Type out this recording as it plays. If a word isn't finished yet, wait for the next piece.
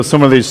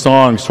Some of these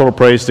songs, total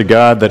praise to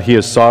God that He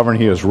is sovereign,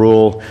 He is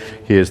rule,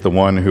 He is the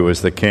one who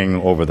is the king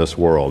over this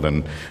world.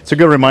 And it's a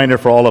good reminder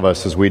for all of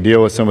us as we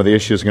deal with some of the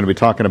issues we're going to be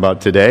talking about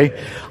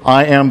today.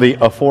 I am the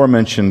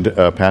aforementioned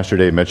Pastor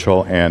Dave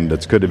Mitchell, and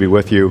it's good to be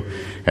with you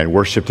and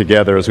worship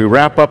together. As we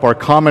wrap up our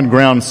Common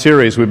Ground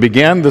series, we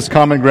began this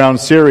Common Ground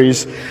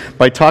series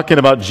by talking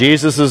about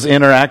Jesus'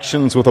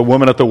 interactions with a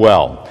woman at the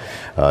well.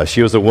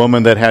 She was a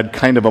woman that had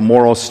kind of a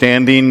moral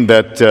standing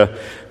that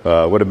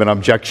would have been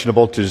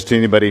objectionable to just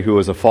anybody who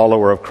was a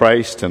follower of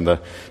Christ and the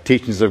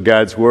teachings of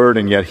God's Word,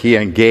 and yet He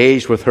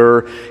engaged with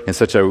her in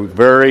such a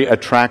very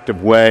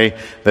attractive way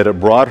that it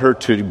brought her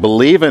to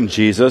believe in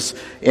Jesus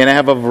and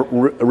have a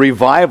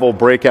revival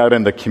break out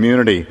in the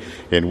community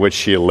in which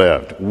she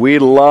lived. We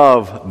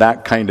love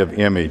that kind of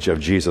image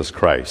of Jesus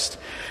Christ.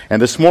 And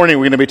this morning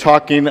we're going to be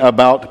talking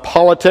about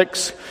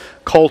politics,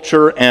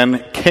 culture,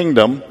 and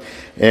kingdom,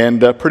 and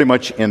pretty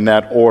much in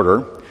that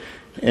order.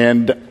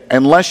 And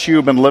unless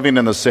you've been living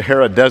in the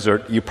Sahara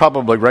Desert, you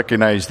probably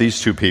recognize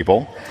these two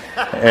people.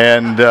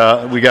 And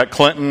we got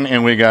Clinton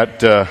and we got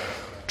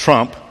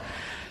Trump.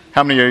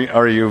 How many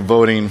are you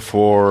voting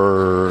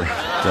for?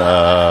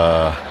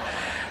 How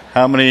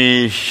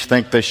many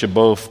think they should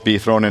both be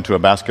thrown into a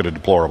basket of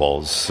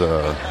deplorables?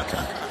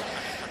 Okay.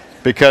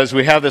 Because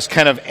we have this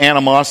kind of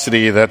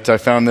animosity that I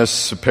found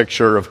this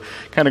picture of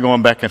kind of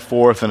going back and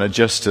forth, and it's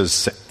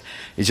just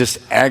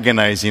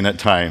agonizing at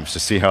times to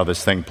see how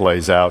this thing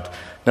plays out.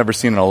 Never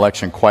seen an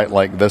election quite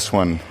like this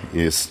one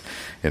is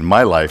in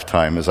my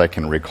lifetime as I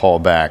can recall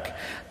back,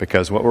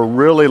 because what we're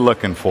really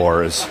looking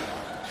for is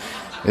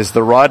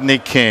the Rodney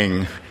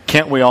King,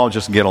 can't we all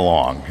just get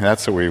along?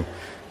 That's what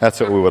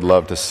we would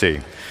love to see.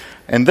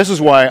 And this is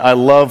why I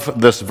love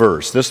this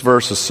verse. This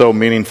verse is so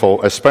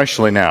meaningful,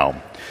 especially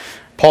now.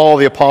 Paul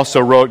the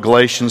Apostle wrote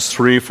Galatians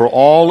 3, "For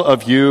all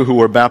of you who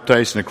were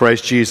baptized into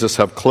Christ Jesus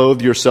have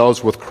clothed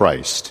yourselves with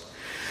Christ.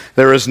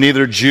 There is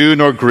neither Jew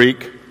nor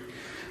Greek,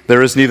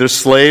 there is neither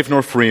slave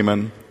nor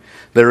freeman,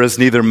 there is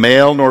neither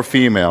male nor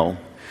female,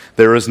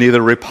 there is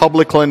neither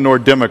Republican nor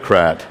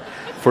Democrat,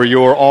 for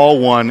you are all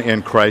one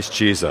in Christ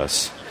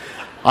Jesus."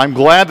 I'm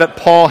glad that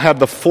Paul had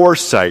the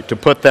foresight to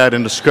put that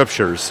into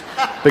scriptures,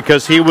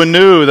 because he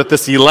knew that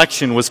this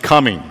election was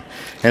coming.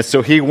 And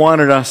so he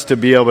wanted us to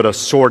be able to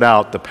sort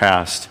out the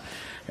past.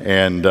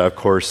 And of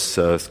course,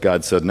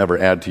 God said, never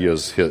add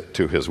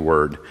to his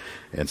word.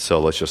 And so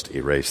let's just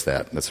erase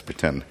that. Let's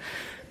pretend.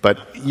 But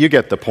you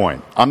get the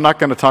point. I'm not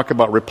going to talk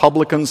about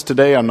Republicans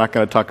today. I'm not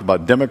going to talk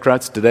about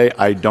Democrats today.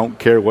 I don't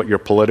care what your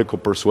political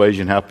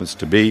persuasion happens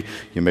to be.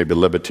 You may be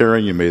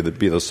Libertarian. You may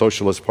be the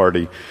Socialist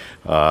Party.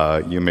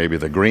 You may be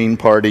the Green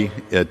Party.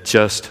 It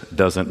just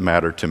doesn't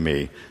matter to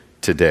me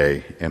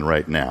today and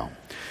right now.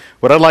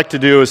 What I'd like to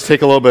do is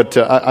take a little bit,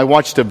 I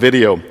watched a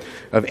video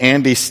of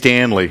Andy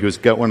Stanley, who's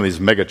got one of these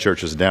mega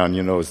churches down.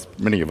 You know, as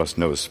many of us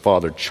know his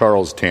father,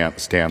 Charles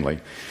Stanley.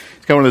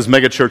 He's got one of those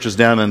mega churches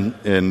down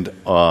in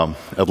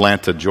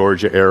Atlanta,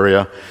 Georgia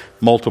area,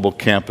 multiple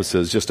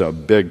campuses, just a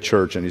big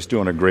church, and he's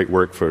doing a great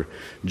work for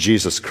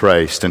Jesus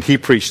Christ. And he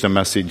preached a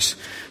message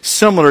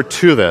similar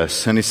to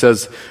this, and he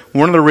says,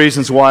 one of the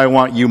reasons why I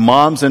want you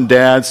moms and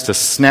dads to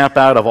snap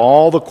out of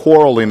all the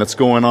quarreling that's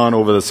going on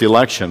over this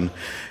election,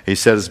 he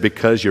says, is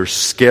because you're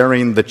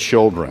scaring the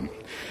children.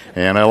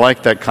 And I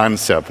like that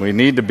concept. We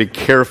need to be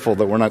careful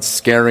that we're not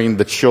scaring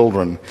the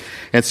children.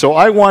 And so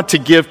I want to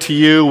give to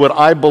you what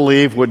I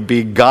believe would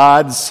be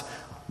God's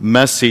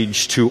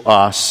message to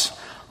us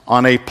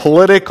on a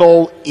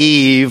political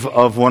eve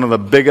of one of the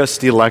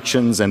biggest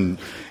elections, and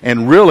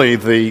really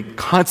the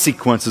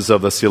consequences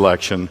of this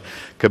election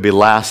could be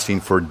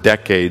lasting for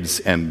decades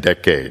and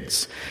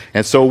decades.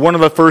 And so one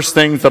of the first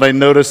things that I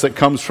notice that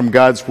comes from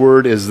God's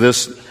Word is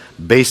this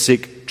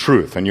basic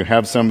truth. And you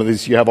have some of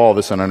these, you have all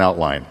this in an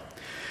outline.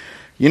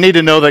 You need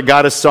to know that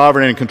God is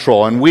sovereign and in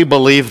control, and we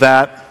believe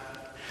that.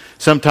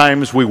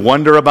 Sometimes we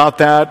wonder about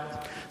that.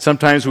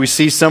 Sometimes we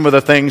see some of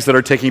the things that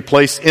are taking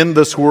place in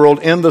this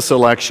world, in this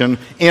election,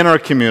 in our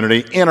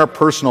community, in our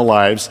personal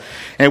lives,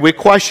 and we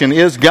question,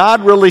 is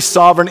God really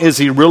sovereign? Is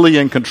He really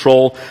in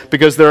control?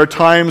 Because there are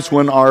times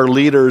when our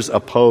leaders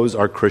oppose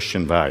our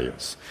Christian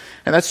values,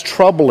 and that's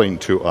troubling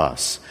to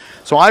us.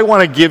 So I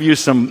want to give you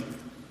some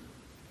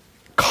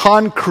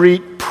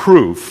concrete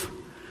proof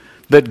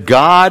that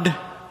God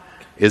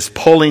is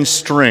pulling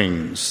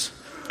strings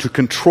to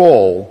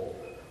control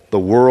the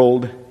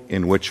world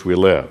in which we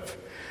live.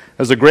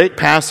 There's a great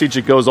passage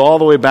that goes all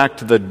the way back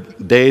to the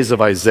days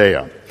of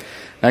Isaiah.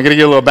 Now, I'm going to give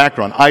you a little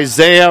background.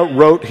 Isaiah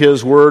wrote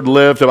his word,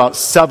 lived about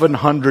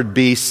 700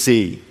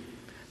 BC.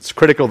 It's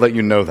critical that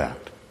you know that.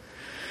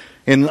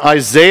 In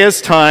Isaiah's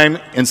time,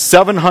 in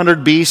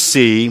 700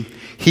 BC,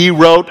 he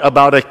wrote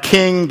about a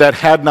king that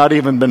had not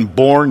even been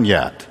born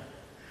yet.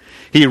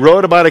 He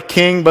wrote about a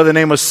king by the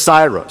name of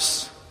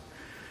Cyrus.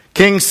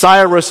 King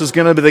Cyrus is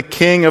going to be the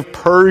king of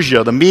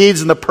Persia, the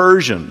Medes and the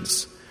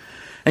Persians.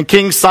 And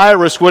King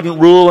Cyrus wouldn't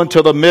rule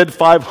until the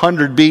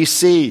mid-500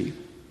 BC.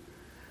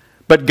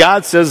 But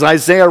God says,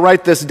 Isaiah,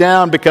 write this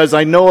down because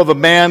I know of a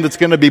man that's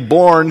going to be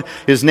born.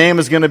 His name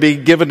is going to be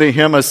given to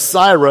him as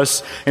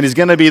Cyrus, and he's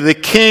going to be the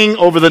king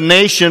over the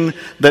nation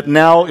that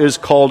now is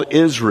called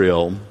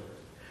Israel.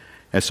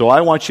 And so I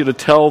want you to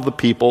tell the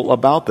people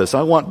about this.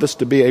 I want this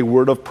to be a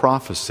word of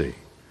prophecy.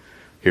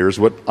 Here's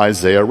what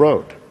Isaiah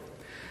wrote.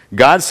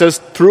 God says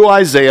through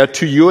Isaiah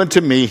to you and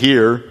to me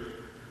here, a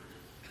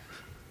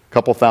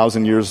couple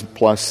thousand years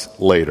plus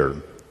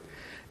later,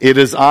 it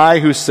is I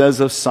who says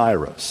of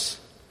Cyrus.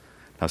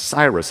 Now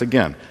Cyrus,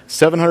 again,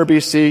 700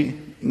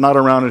 BC, not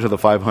around into the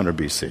 500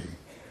 BC.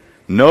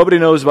 Nobody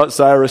knows about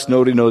Cyrus,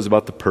 nobody knows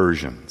about the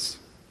Persians.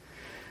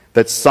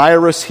 That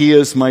Cyrus, he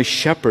is my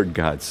shepherd,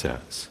 God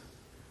says.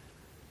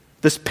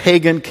 This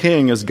pagan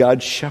king is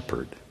God's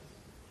shepherd.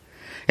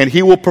 And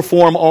he will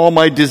perform all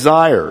my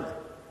desire.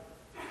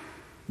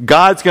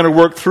 God's going to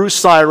work through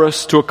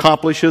Cyrus to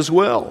accomplish his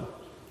will.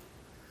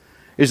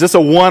 Is this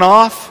a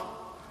one-off?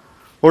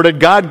 Or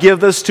did God give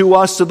this to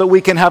us so that we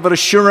can have an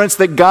assurance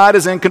that God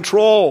is in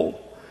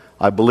control?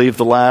 I believe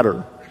the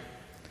latter.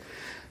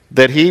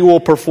 That he will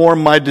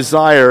perform my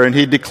desire, and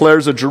he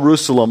declares of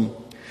Jerusalem,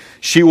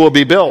 she will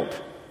be built.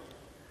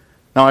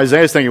 Now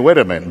Isaiah's thinking, wait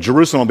a minute,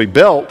 Jerusalem will be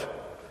built?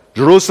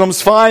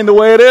 Jerusalem's fine the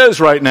way it is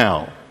right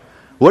now.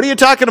 What are you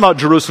talking about,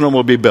 Jerusalem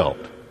will be built?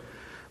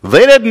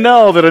 They didn't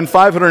know that in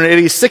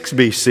 586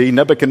 BC,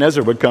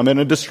 Nebuchadnezzar would come in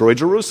and destroy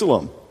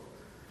Jerusalem.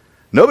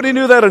 Nobody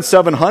knew that in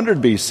 700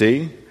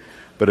 BC,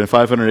 but in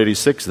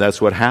 586, that's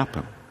what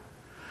happened.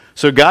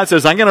 So God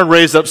says, I'm going to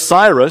raise up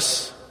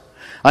Cyrus,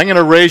 I'm going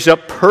to raise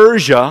up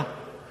Persia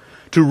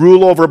to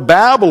rule over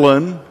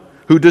Babylon,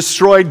 who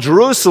destroyed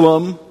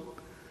Jerusalem,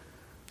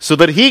 so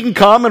that he can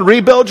come and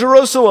rebuild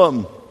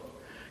Jerusalem.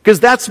 Because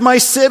that's my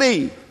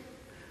city.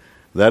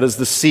 That is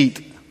the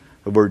seat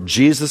of where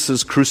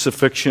Jesus'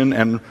 crucifixion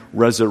and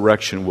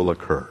resurrection will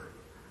occur.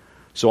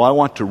 So I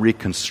want to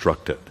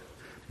reconstruct it.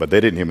 But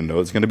they didn't even know it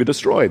was going to be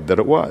destroyed, that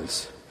it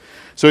was.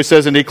 So he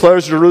says, and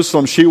declares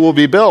Jerusalem, she will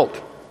be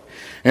built.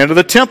 And to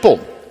the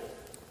temple,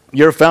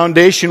 your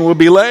foundation will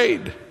be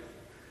laid.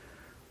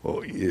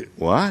 Well,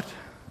 what?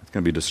 It's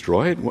going to be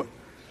destroyed? What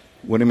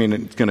do you mean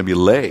it's going to be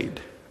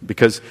laid?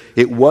 Because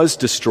it was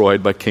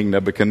destroyed by King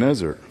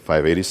Nebuchadnezzar,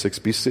 586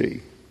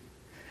 BC.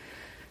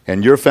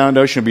 And your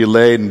foundation will be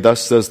laid, and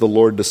thus says the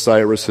Lord to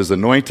Cyrus, his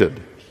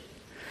anointed.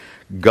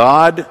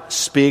 God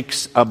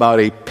speaks about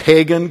a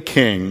pagan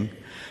king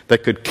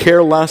that could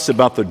care less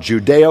about the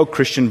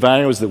Judeo-Christian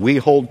values that we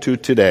hold to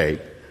today.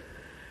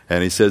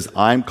 And he says,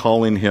 I'm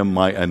calling him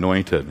my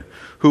anointed.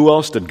 Who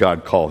else did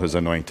God call his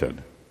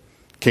anointed?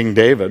 King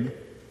David,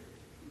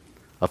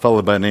 a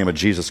fellow by the name of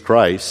Jesus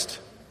Christ.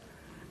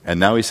 And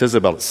now he says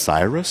about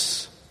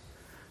Cyrus?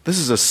 This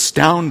is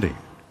astounding.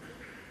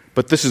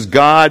 But this is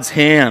God's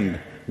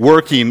hand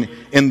working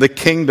in the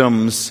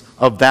kingdoms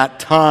of that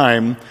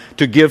time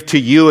to give to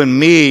you and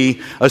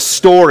me a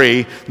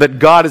story that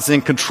God is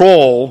in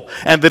control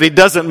and that he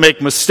doesn't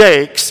make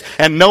mistakes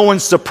and no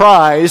one's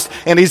surprised,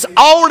 and he's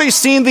already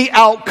seen the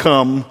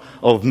outcome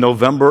of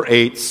November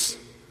 8th's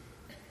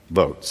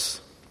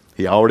votes.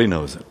 He already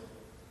knows it.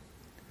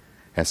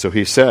 And so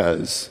he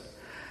says,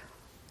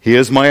 he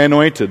is my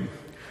anointed,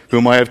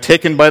 whom I have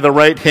taken by the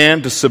right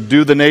hand to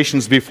subdue the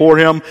nations before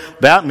him.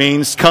 That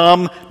means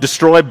come,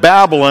 destroy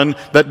Babylon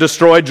that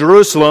destroyed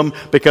Jerusalem,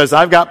 because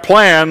I've got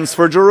plans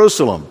for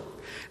Jerusalem.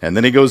 And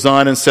then he goes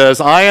on and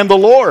says, I am the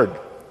Lord.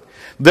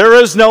 There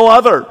is no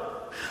other.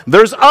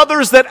 There's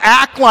others that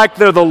act like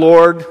they're the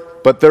Lord,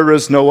 but there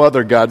is no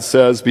other, God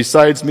says.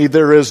 Besides me,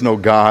 there is no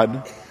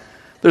God.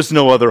 There's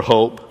no other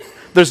hope.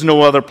 There's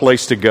no other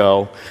place to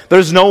go.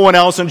 There's no one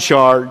else in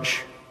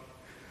charge.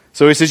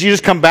 So he says, you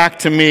just come back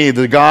to me,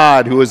 the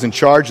God who is in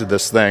charge of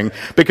this thing,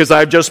 because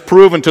I've just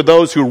proven to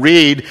those who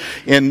read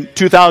in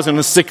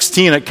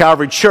 2016 at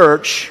Calvary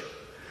Church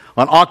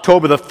on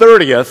October the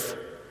 30th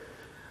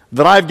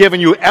that I've given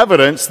you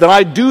evidence that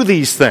I do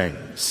these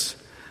things.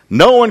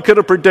 No one could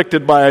have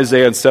predicted by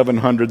Isaiah in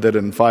 700 that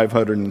in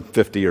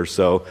 550 or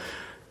so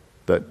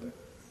that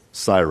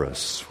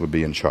Cyrus would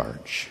be in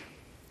charge.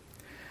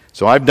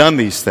 So I've done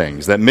these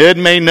things, that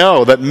men may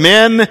know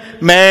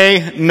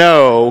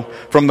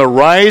from the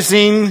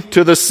rising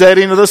to the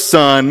setting of the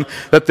sun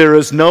that there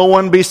is no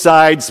one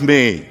besides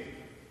me.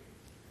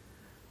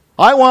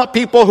 I want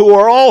people who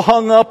are all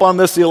hung up on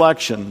this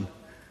election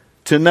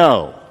to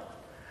know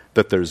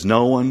that there's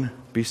no one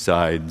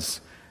besides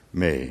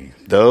me.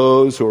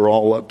 Those who are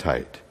all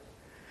uptight.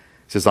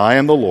 He says, I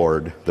am the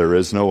Lord, there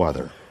is no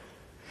other.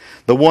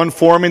 The one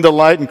forming the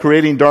light and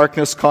creating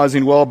darkness,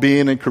 causing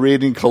well-being and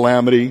creating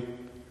calamity.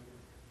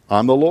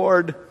 I'm the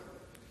Lord,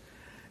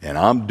 and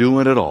I'm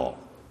doing it all.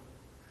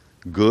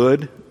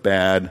 Good,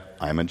 bad,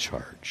 I'm in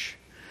charge.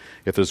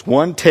 If there's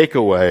one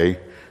takeaway,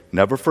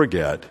 never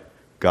forget,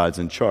 God's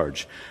in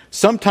charge.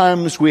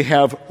 Sometimes we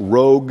have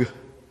rogue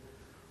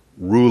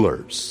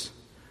rulers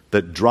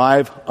that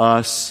drive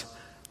us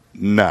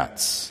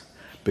nuts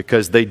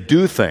because they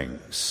do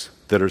things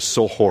that are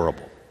so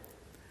horrible.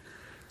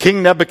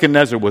 King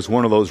Nebuchadnezzar was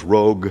one of those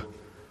rogue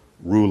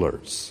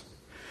rulers.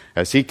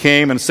 As he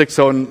came in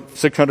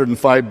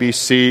 605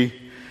 BC,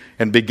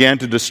 and began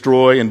to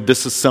destroy and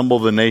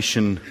disassemble the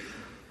nation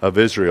of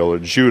Israel, or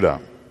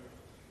Judah.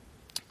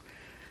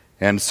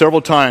 And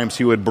several times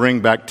he would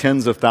bring back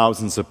tens of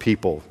thousands of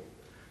people,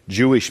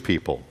 Jewish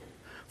people,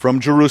 from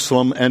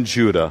Jerusalem and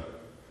Judah,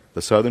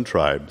 the southern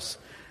tribes,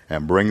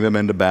 and bring them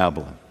into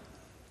Babylon.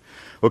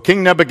 Well,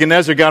 King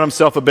Nebuchadnezzar got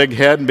himself a big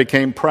head and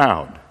became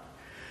proud.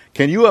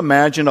 Can you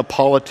imagine a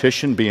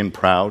politician being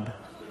proud?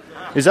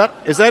 Is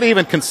that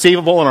even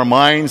conceivable in our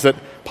minds, that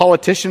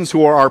politicians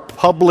who are our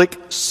public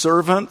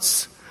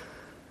servants,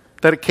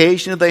 that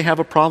occasionally they have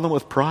a problem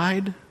with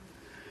pride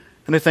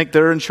and they think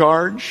they're in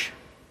charge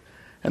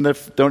and they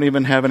don't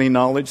even have any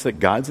knowledge that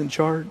God's in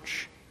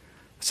charge?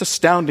 It's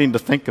astounding to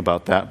think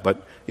about that,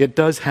 but it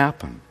does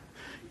happen.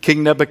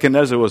 King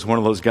Nebuchadnezzar was one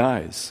of those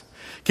guys.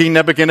 King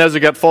Nebuchadnezzar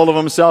got full of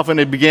himself and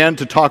he began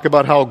to talk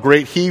about how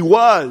great he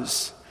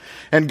was.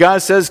 And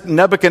God says,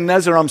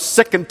 Nebuchadnezzar, I'm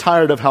sick and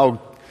tired of how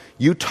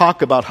you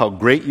talk about how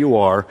great you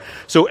are.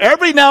 So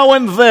every now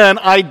and then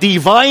I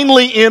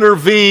divinely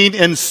intervene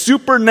in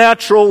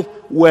supernatural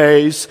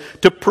ways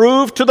to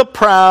prove to the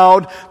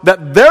proud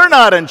that they're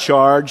not in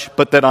charge,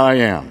 but that I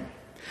am.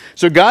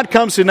 So God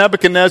comes to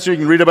Nebuchadnezzar, you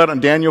can read about it in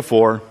Daniel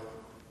 4,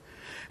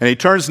 and he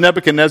turns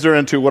Nebuchadnezzar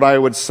into what I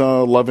would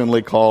so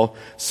lovingly call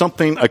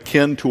something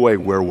akin to a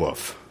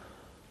werewolf.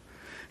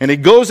 And he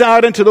goes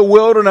out into the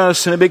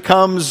wilderness and he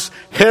becomes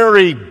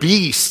hairy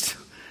beast,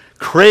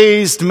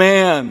 crazed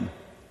man.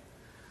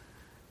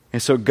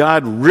 And so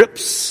God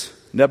rips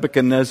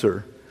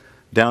Nebuchadnezzar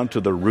down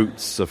to the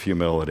roots of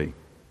humility.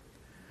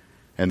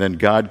 And then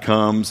God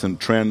comes and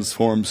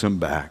transforms him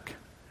back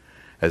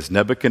as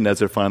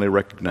Nebuchadnezzar finally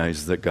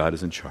recognizes that God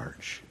is in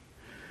charge.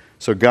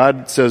 So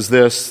God says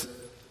this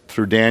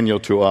through Daniel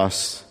to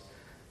us,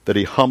 that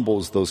he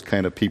humbles those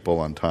kind of people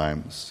on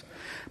times.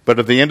 But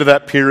at the end of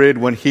that period,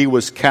 when he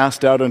was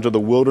cast out into the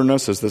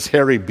wilderness as this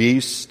hairy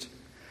beast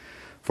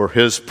for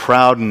his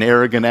proud and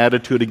arrogant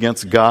attitude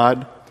against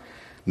God,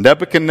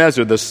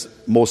 Nebuchadnezzar, this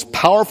most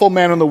powerful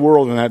man in the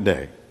world in that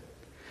day,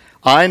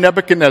 I,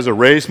 Nebuchadnezzar,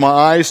 raised my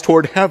eyes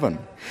toward heaven,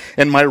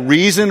 and my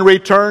reason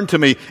returned to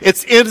me.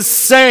 It's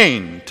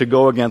insane to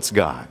go against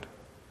God.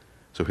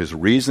 So his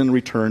reason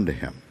returned to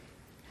him.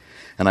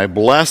 And I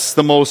blessed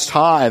the Most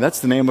High, that's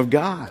the name of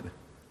God,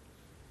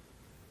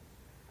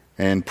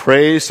 and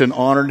praised and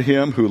honored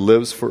him who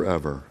lives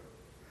forever.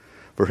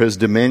 For his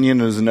dominion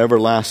is an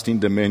everlasting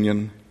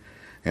dominion,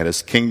 and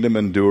his kingdom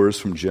endures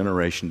from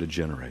generation to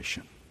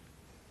generation.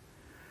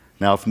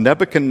 Now, if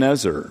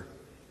Nebuchadnezzar,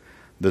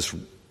 this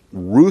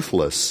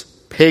ruthless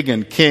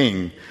pagan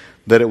king,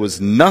 that it was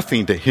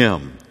nothing to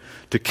him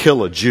to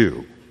kill a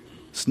Jew,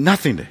 it's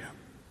nothing to him,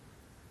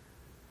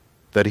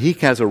 that he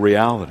has a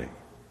reality,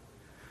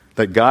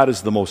 that God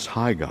is the Most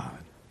High God,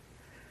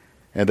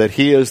 and that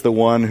he is the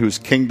one whose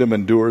kingdom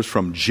endures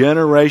from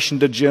generation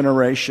to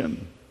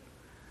generation,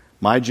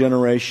 my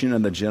generation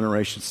and the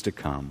generations to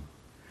come.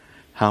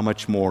 How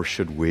much more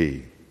should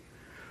we,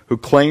 who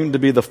claim to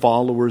be the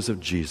followers of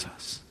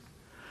Jesus,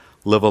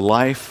 live a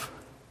life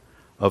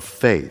of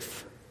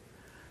faith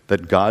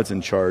that God's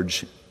in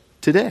charge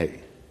today?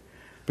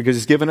 Because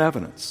he's given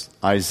evidence.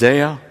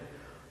 Isaiah,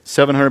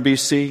 700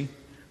 BC,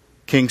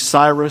 King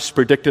Cyrus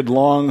predicted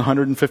long,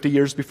 150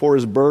 years before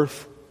his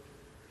birth,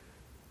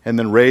 and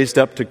then raised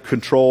up to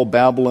control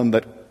Babylon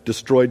that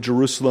destroyed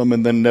Jerusalem.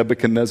 And then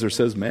Nebuchadnezzar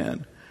says,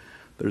 man,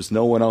 there's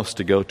no one else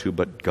to go to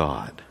but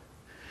God.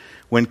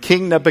 When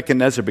King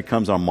Nebuchadnezzar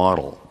becomes our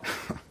model,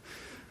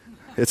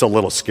 it's a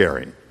little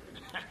scary.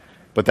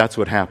 But that's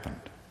what happened.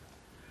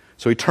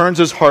 So he turns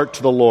his heart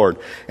to the Lord.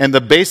 And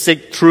the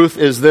basic truth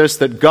is this,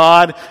 that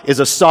God is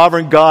a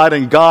sovereign God,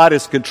 and God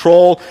is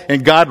control,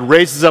 and God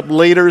raises up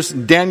leaders.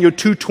 Daniel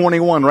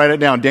 2:21, write it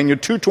down. Daniel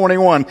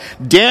 2:21.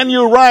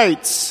 Daniel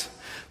writes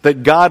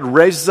that God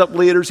raises up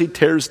leaders, he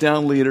tears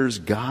down leaders.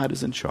 God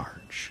is in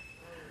charge.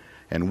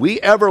 And we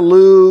ever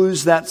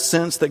lose that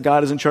sense that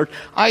God is in charge?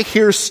 I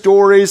hear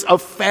stories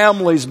of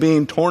families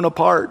being torn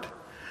apart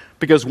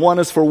because one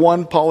is for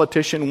one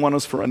politician, one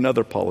is for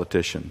another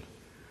politician.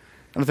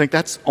 And I think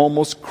that's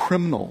almost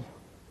criminal,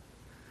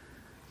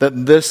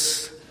 that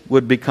this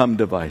would become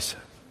divisive.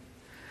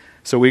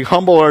 So we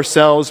humble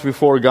ourselves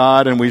before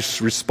God and we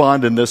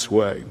respond in this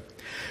way.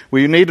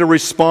 We need to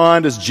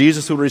respond as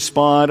Jesus would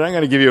respond. I'm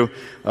going to give you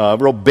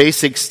real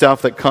basic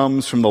stuff that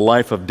comes from the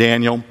life of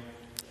Daniel.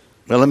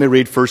 Now let me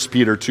read 1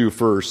 Peter 2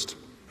 first.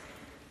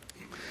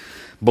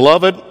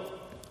 Beloved,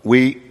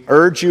 I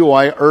urge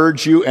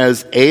you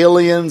as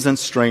aliens and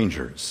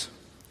strangers.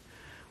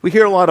 We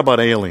hear a lot about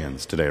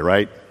aliens today,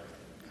 right?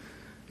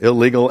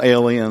 Illegal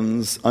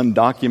aliens,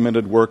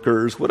 undocumented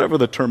workers, whatever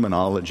the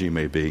terminology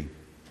may be.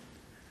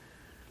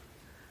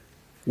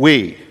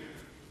 We,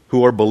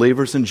 who are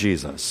believers in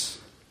Jesus,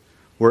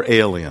 we're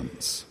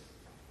aliens.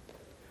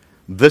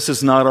 This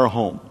is not our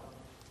home.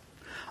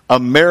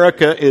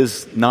 America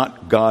is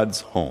not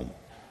God's home.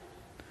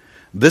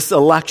 This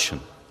election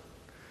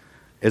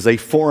is a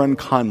foreign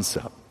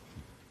concept.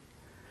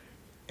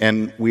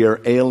 And we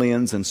are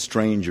aliens and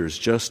strangers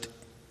just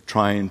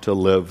trying to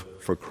live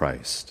for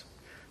Christ.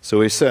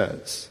 So he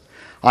says,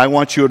 I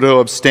want you to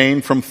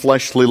abstain from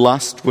fleshly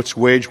lust, which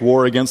wage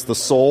war against the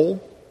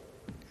soul.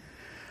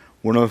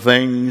 One of the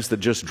things that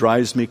just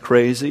drives me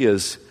crazy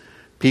is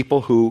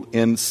people who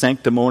in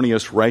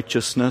sanctimonious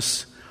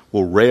righteousness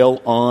will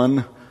rail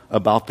on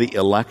about the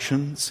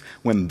elections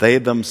when they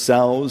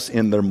themselves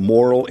in their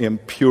moral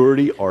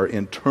impurity are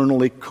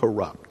internally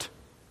corrupt.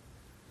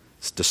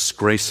 It's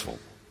disgraceful.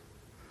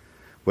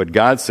 What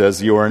God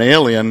says, you are an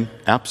alien,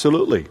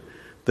 absolutely.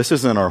 This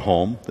isn't our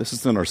home. This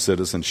isn't our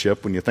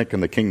citizenship when you think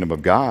in the kingdom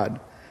of God.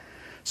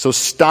 So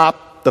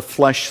stop the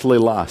fleshly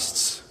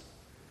lusts.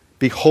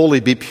 Be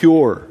holy, be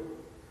pure.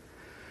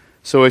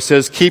 So he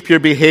says, keep your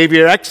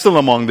behavior excellent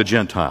among the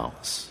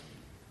Gentiles.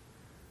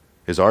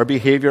 Is our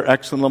behavior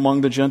excellent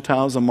among the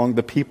Gentiles, among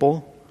the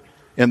people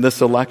in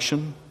this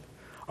election?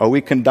 Are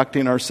we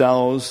conducting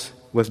ourselves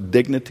with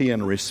dignity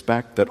and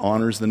respect that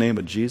honors the name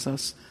of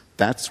Jesus?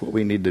 That's what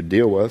we need to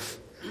deal with.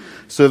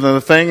 So then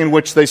the thing in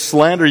which they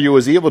slander you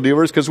as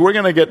evildoers, because we're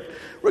going to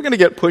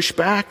get pushed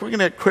back, we're going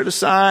to get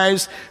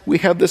criticized. We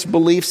have this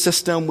belief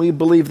system. We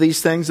believe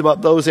these things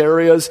about those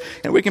areas,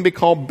 and we can be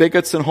called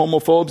bigots and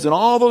homophobes and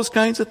all those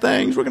kinds of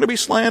things. We're going to be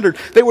slandered.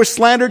 They were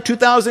slandered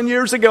 2,000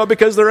 years ago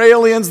because they're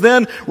aliens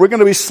then. We're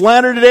going to be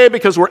slandered today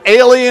because we're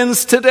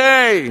aliens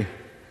today.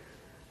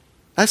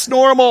 That's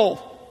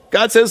normal.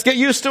 God says, get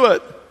used to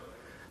it.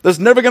 There's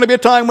never going to be a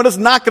time when it's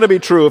not going to be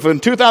true. If in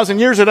 2,000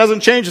 years it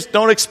hasn't changed,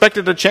 don't expect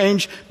it to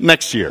change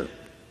next year,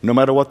 no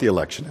matter what the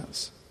election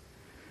is.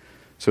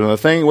 So the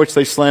thing in which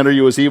they slander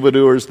you as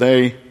evildoers,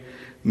 they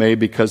may,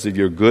 because of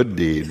your good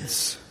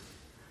deeds,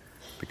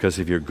 because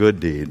of your good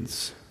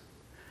deeds,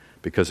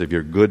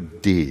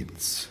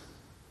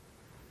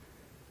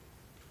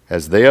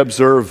 as they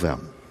observe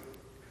them,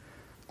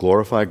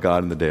 glorify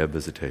God in the day of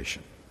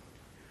visitation.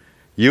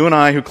 You and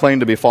I who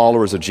claim to be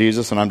followers of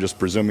Jesus, and I'm just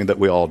presuming that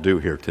we all do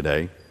here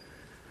today,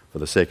 for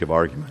the sake of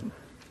argument,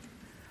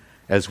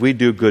 as we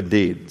do good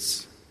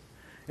deeds,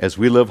 as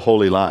we live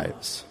holy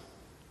lives,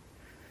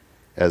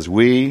 as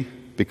we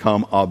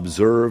become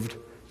observed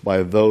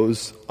by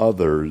those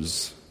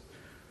others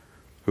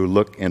who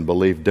look and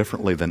believe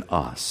differently than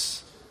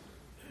us,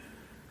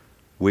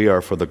 we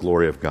are for the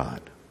glory of God.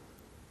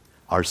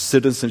 Our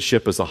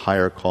citizenship is a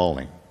higher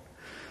calling.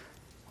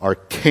 Our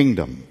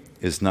kingdom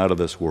is not of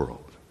this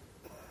world.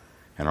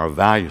 And our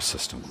value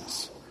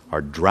systems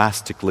are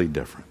drastically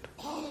different.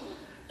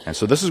 And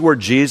so this is where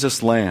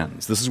Jesus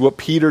lands. This is what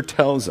Peter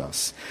tells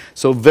us.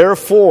 So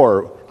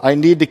therefore, I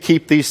need to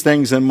keep these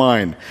things in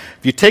mind.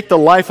 If you take the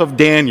life of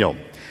Daniel,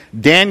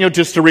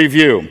 just to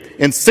review,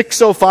 in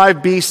 605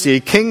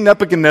 BC, King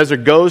Nebuchadnezzar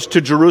goes to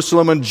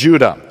Jerusalem and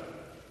Judah.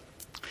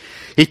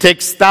 He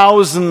takes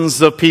thousands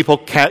of people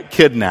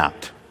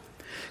kidnapped.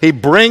 He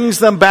brings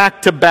them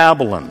back to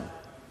Babylon,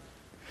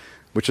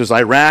 which is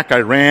Iraq,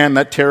 Iran,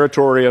 that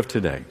territory of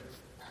today.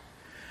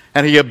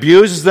 And he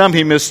abuses them,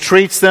 he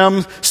mistreats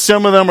them.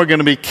 Some of them are going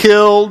to be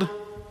killed.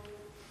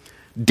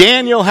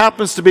 Daniel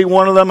happens to be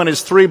one of them, and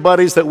his three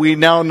buddies that we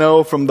now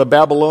know from the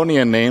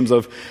Babylonian names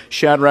of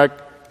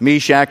Shadrach,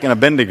 Meshach, and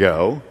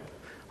Abednego,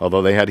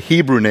 although they had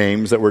Hebrew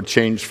names that were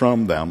changed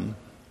from them.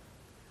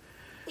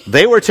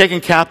 They were taken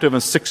captive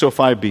in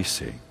 605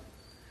 BC.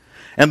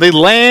 And they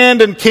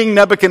land in King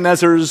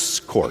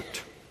Nebuchadnezzar's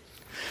court.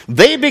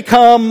 They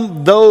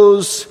become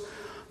those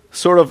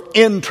sort of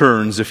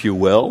interns, if you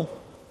will,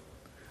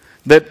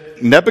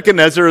 that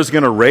Nebuchadnezzar is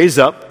going to raise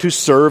up to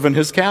serve in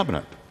his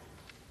cabinet.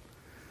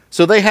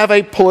 So they have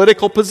a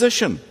political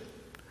position.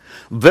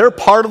 They're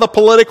part of the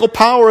political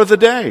power of the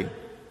day.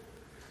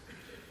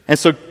 And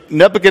so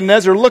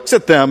Nebuchadnezzar looks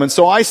at them, and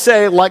so I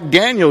say, like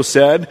Daniel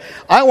said,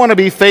 I want to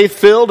be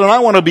faith-filled and I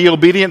want to be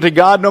obedient to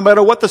God no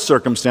matter what the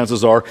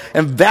circumstances are.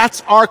 And that's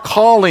our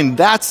calling.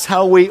 That's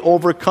how we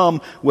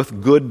overcome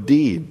with good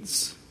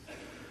deeds.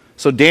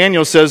 So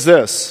Daniel says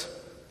this.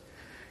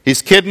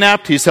 He's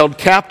kidnapped, he's held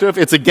captive,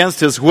 it's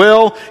against his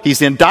will,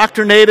 he's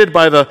indoctrinated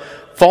by the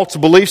false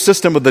belief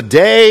system of the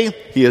day,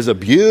 he is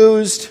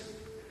abused.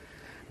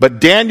 But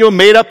Daniel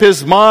made up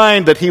his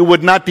mind that he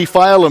would not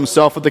defile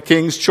himself with the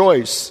king's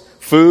choice,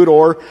 food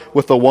or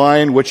with the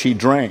wine which he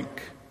drank.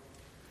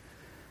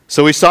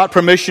 So he sought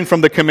permission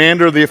from the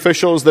commander of the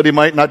officials that he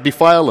might not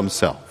defile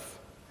himself.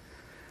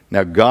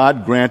 Now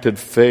God granted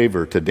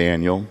favor to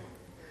Daniel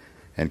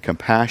and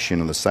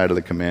compassion in the sight of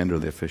the commander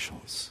of the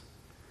officials.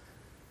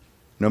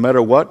 No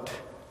matter what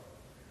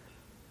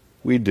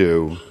we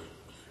do,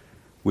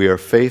 we are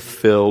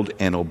faith-filled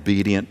and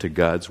obedient to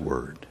God's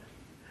word.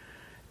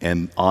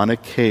 And on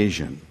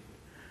occasion,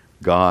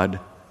 God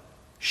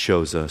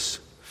shows us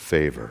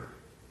favor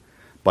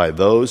by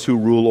those who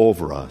rule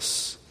over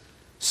us,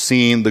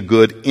 seeing the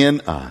good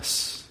in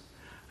us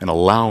and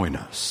allowing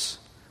us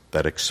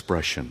that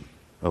expression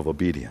of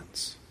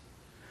obedience.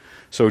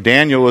 So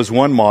Daniel is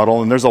one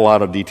model, and there's a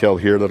lot of detail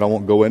here that I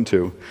won't go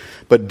into.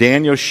 But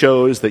Daniel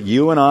shows that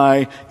you and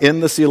I, in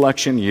this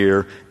election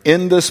year,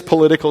 in this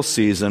political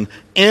season,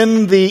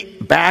 in the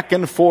back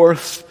and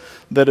forth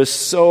that is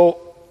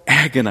so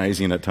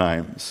agonizing at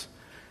times,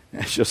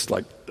 it's just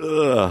like,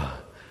 ugh.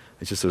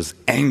 It's just this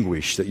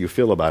anguish that you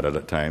feel about it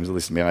at times. At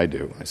least I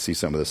do. I see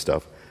some of this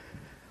stuff.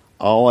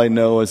 All I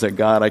know is that,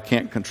 God, I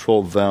can't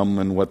control them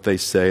and what they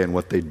say and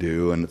what they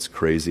do, and it's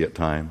crazy at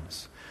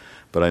times.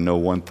 But I know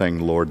one thing,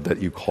 Lord,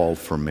 that you call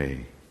for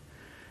me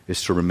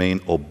is to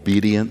remain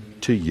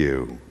obedient to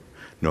you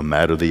no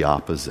matter the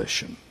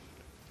opposition.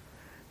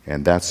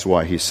 And that's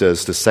why he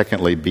says to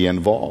secondly, be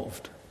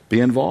involved. Be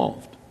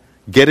involved.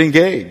 Get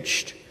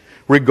engaged,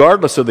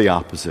 regardless of the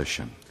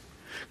opposition.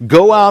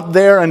 Go out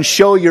there and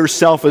show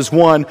yourself as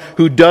one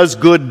who does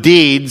good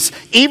deeds,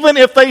 even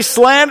if they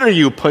slander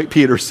you,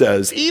 Peter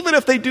says. Even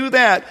if they do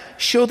that,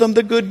 show them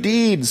the good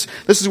deeds.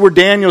 This is where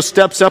Daniel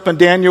steps up in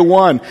Daniel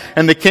 1,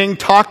 and the king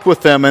talked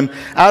with them, and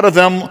out of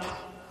them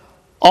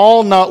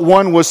all not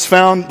one was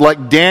found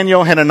like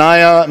Daniel,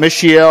 Hananiah,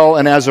 Mishael,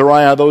 and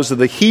Azariah. Those are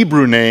the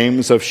Hebrew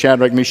names of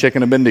Shadrach, Meshach,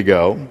 and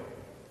Abednego.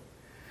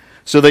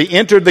 So they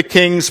entered the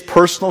king's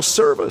personal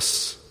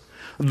service.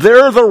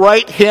 They're the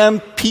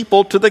right-hand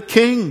people to the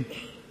king.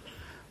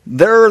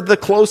 They're the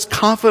close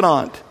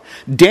confidant.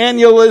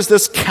 Daniel is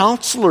this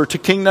counselor to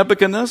King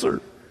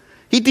Nebuchadnezzar.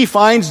 He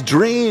defines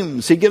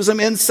dreams. He gives him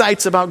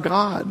insights about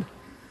God.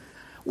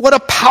 What a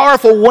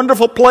powerful,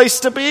 wonderful place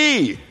to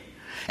be.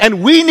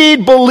 And we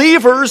need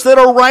believers that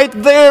are right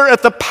there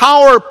at the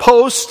power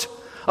post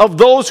of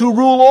those who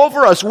rule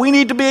over us. We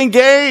need to be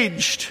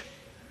engaged.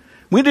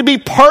 We need to be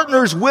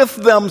partners with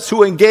them,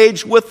 to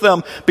engage with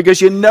them, because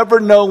you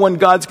never know when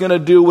God's going to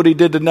do what he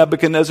did to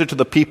Nebuchadnezzar to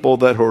the people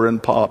that are in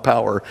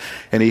power,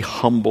 and he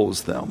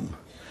humbles them.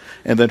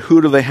 And then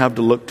who do they have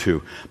to look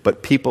to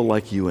but people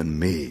like you and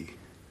me?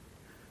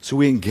 So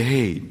we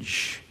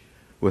engage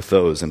with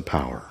those in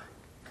power.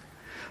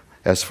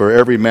 As for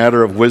every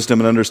matter of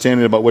wisdom and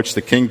understanding about which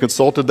the king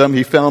consulted them,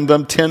 he found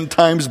them 10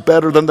 times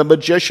better than the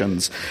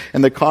magicians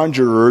and the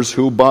conjurers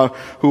who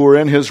were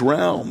in his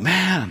realm.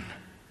 Man,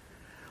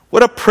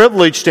 what a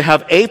privilege to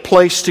have a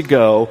place to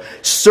go,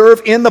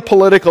 serve in the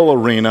political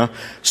arena,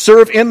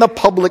 serve in the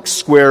public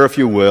square, if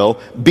you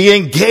will, be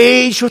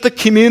engaged with a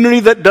community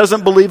that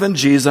doesn't believe in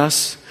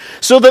Jesus,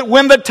 so that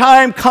when the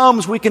time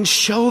comes, we can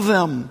show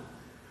them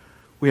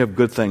we have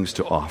good things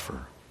to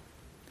offer.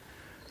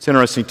 It's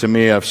interesting to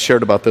me, I've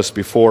shared about this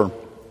before,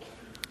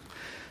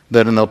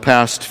 that in the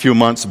past few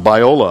months,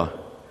 Biola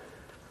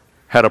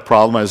had a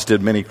problem, as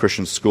did many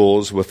Christian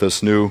schools, with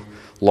this new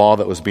law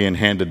that was being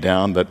handed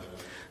down that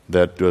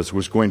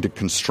was going to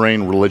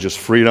constrain religious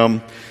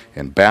freedom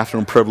and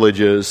bathroom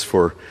privileges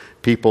for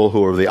people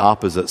who are the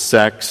opposite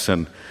sex,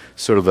 and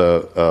sort of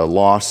the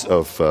loss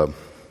of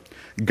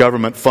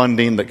government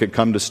funding that could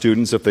come to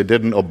students if they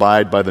didn't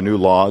abide by the new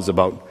laws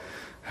about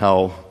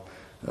how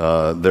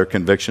their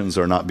convictions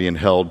are not being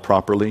held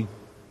properly.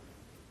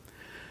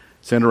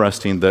 It's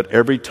interesting that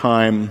every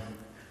time,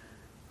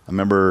 I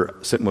remember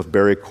sitting with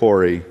Barry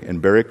Corey,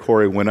 and Barry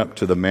Corey went up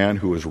to the man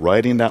who was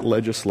writing that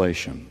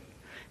legislation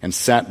and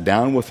sat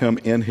down with him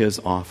in his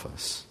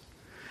office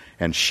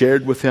and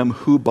shared with him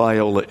who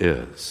Biola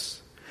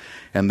is.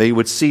 And they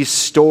would see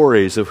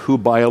stories of who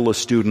Biola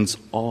students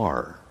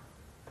are.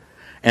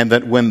 And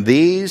that when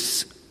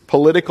these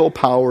political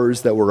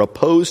powers that were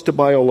opposed to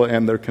Biola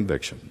and their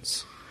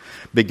convictions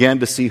began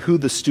to see who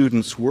the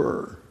students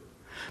were,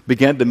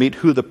 began to meet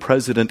who the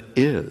president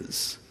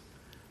is,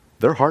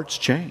 their hearts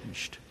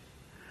changed.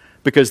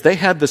 Because they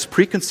had this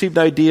preconceived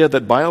idea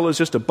that Biola is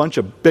just a bunch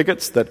of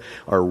bigots that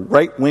are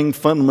right-wing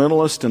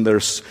fundamentalists, and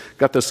they're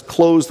got this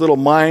closed little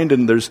mind,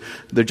 and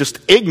they're just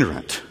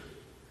ignorant.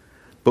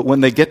 But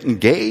when they get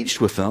engaged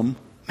with them,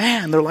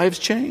 man, their lives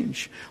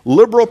change.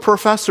 Liberal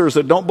professors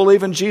that don't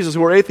believe in Jesus,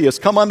 who are atheists,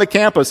 come on the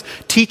campus,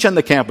 teach on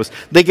the campus.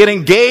 They get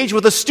engaged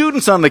with the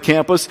students on the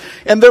campus,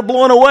 and they're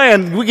blown away.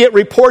 And we get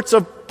reports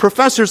of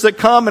professors that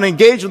come and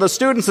engage with the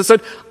students and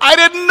said, I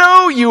didn't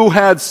know you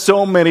had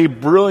so many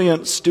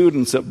brilliant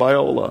students at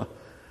Biola.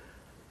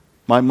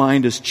 My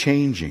mind is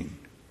changing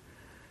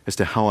as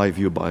to how I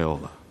view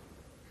Biola.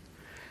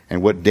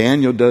 And what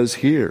Daniel does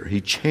here,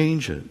 he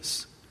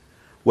changes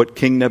what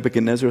King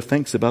Nebuchadnezzar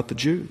thinks about the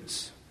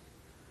Jews.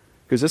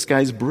 Because this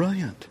guy's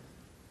brilliant.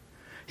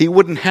 He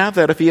wouldn't have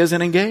that if he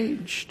isn't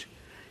engaged.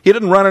 He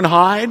didn't run and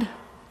hide.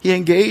 He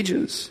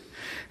engages.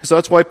 So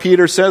that's why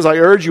Peter says, I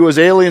urge you as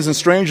aliens and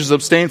strangers,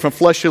 abstain from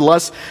fleshly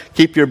lusts.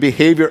 Keep your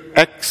behavior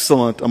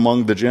excellent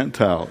among the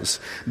Gentiles.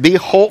 Be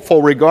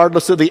hopeful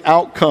regardless of the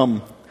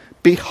outcome.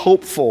 Be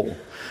hopeful.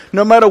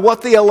 No matter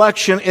what the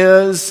election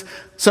is,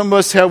 some of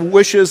us have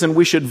wishes and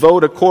we should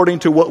vote according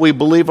to what we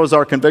believe as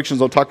our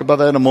convictions. I'll talk about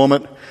that in a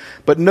moment.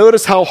 But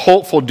notice how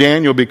hopeful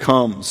Daniel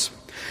becomes.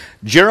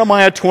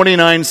 Jeremiah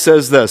 29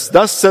 says this,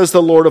 Thus says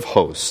the Lord of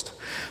hosts,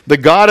 the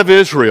God of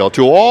Israel,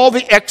 to all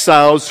the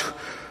exiles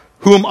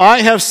whom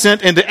I have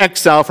sent into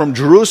exile from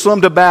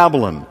Jerusalem to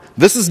Babylon.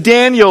 This is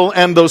Daniel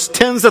and those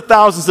tens of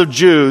thousands of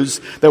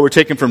Jews that were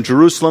taken from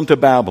Jerusalem to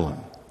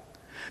Babylon.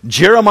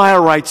 Jeremiah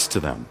writes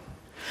to them,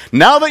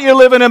 now that you're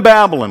living in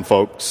Babylon,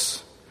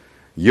 folks,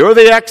 you're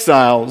the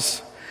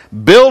exiles,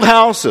 build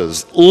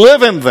houses,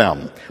 live in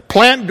them,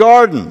 plant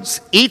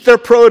gardens, eat their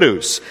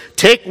produce,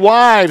 Take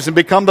wives and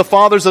become the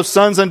fathers of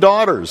sons and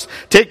daughters.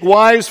 Take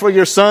wives for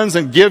your sons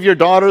and give your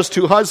daughters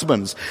to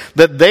husbands,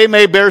 that they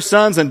may bear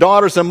sons and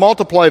daughters and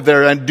multiply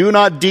there and do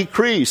not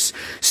decrease.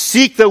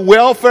 Seek the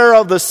welfare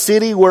of the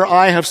city where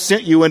I have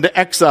sent you into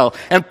exile,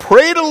 and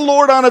pray to the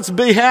Lord on its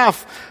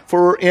behalf,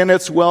 for in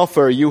its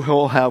welfare you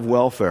will have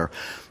welfare.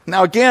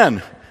 Now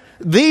again,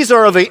 these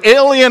are the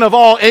alien of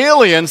all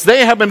aliens.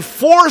 They have been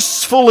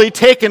forcefully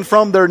taken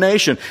from their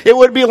nation. It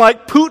would be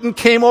like Putin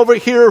came over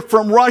here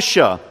from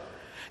Russia,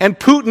 and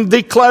Putin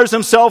declares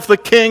himself the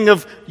king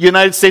of the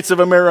United States of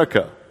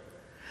America.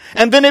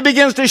 And then he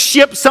begins to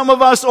ship some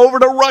of us over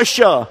to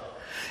Russia.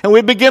 And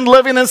we begin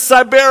living in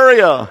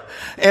Siberia.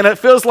 And it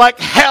feels like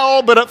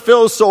hell, but it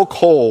feels so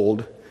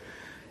cold.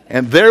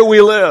 And there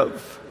we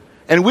live.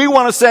 And we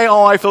want to say,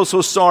 oh, I feel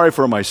so sorry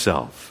for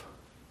myself.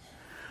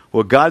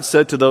 Well, God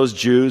said to those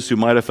Jews who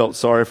might have felt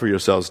sorry for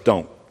yourselves,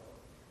 don't.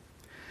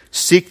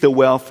 Seek the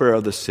welfare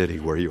of the city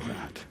where you're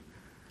at.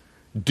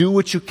 Do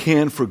what you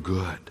can for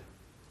good.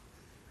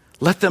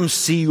 Let them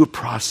see you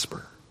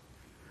prosper.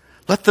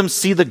 Let them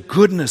see the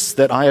goodness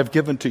that I have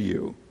given to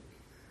you.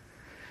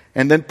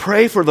 And then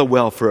pray for the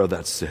welfare of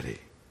that city.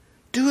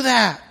 Do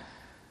that.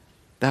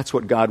 That's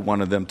what God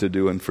wanted them to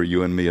do, and for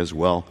you and me as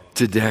well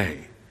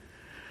today.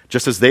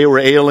 Just as they were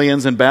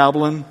aliens in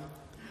Babylon,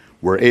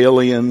 we're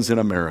aliens in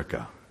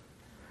America.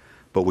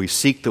 But we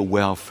seek the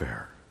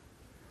welfare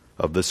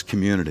of this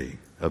community,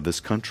 of this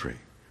country,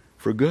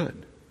 for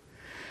good.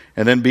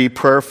 And then be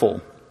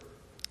prayerful,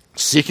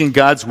 seeking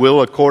God's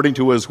will according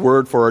to His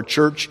word for our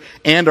church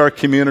and our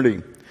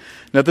community.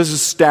 Now this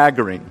is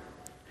staggering.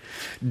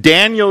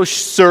 Daniel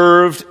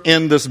served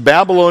in this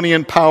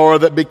Babylonian power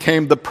that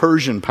became the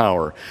Persian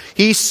power.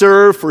 He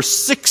served for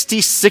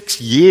 66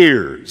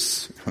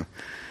 years.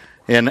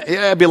 And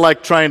it'd be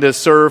like trying to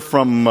serve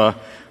from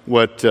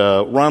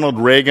Ronald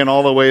Reagan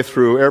all the way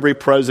through every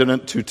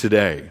president to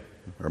today.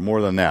 Or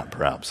more than that,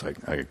 perhaps.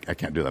 I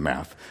can't do the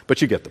math.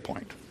 But you get the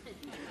point.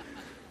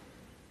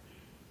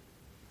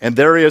 And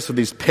there he is with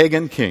these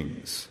pagan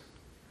kings.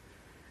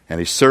 And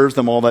he serves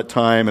them all that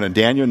time. And in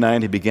Daniel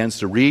 9, he begins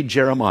to read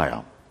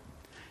Jeremiah.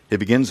 He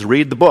begins to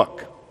read the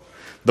book.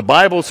 The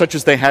Bible such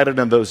as they had it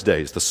in those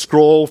days. The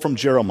scroll from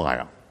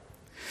Jeremiah.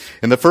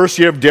 In the first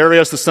year of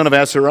Darius, the son of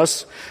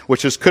Ahasuerus,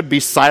 could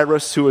be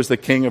Cyrus, who was the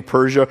king of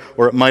Persia,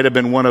 or it might have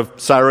been one of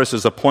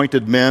Cyrus's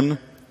appointed men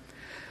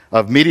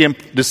of Median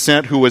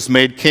descent, who was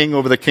made king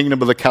over the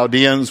kingdom of the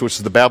Chaldeans, which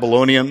is the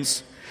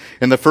Babylonians.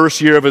 In the first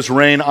year of his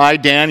reign, I,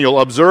 Daniel,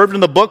 observed in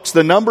the books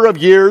the number of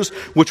years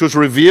which was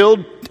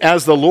revealed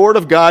as the Lord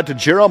of God to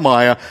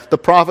Jeremiah, the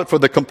prophet, for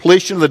the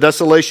completion of the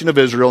desolation of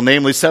Israel,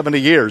 namely 70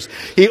 years.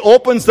 He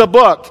opens the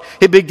book.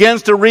 He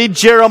begins to read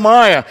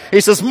Jeremiah. He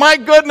says, my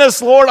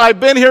goodness, Lord, I've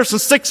been here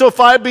since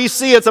 605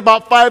 BC. It's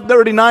about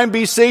 539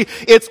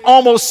 BC. It's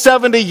almost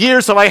 70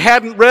 years. If I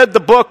hadn't read the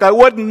book, I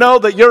wouldn't know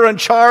that you're in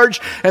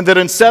charge and that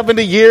in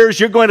 70 years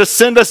you're going to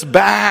send us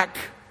back.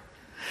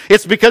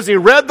 It's because he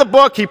read the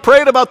book, he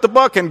prayed about the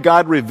book, and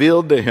God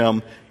revealed to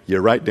him,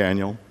 you're right,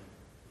 Daniel.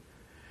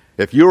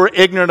 If you were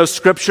ignorant of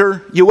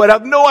Scripture, you would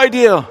have no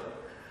idea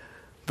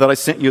that I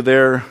sent you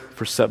there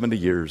for 70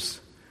 years.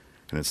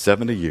 And in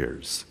 70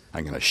 years,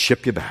 I'm going to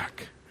ship you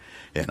back.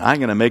 And I'm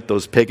going to make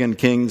those pagan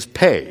kings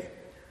pay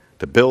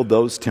to build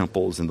those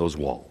temples and those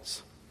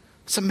walls.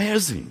 It's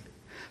amazing.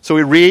 So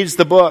he reads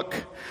the book.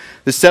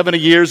 The 70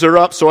 years are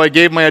up, so I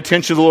gave my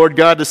attention to the Lord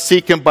God to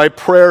seek Him by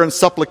prayer and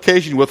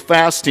supplication with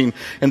fasting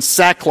and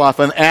sackcloth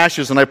and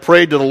ashes. And I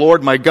prayed to the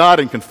Lord my God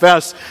and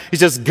confessed. He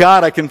says,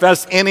 God, I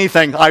confess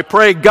anything. I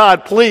pray,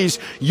 God, please,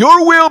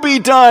 your will be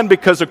done,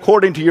 because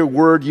according to your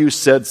word, you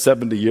said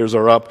 70 years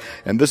are up.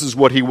 And this is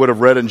what he would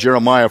have read in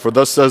Jeremiah. For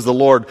thus says the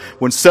Lord,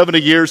 when 70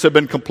 years have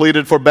been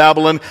completed for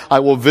Babylon, I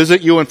will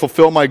visit you and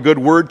fulfill my good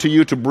word to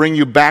you to bring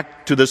you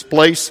back to this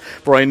place.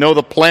 For I know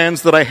the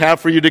plans that I have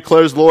for you,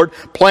 declares the Lord,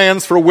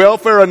 plans for welfare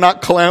and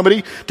not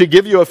calamity, to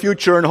give you a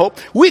future and hope.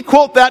 We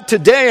quote that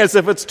today as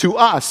if it's to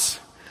us.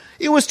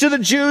 It was to the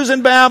Jews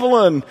in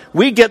Babylon.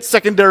 We get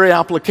secondary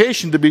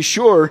application, to be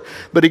sure,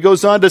 but he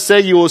goes on to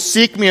say, you will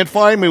seek me and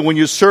find me when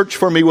you search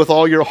for me with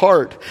all your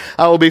heart.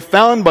 I will be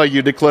found by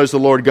you, declares the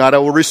Lord God. I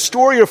will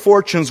restore your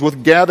fortunes, will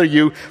gather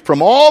you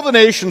from all the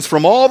nations,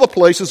 from all the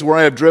places where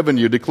I have driven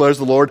you, declares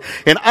the Lord,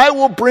 and I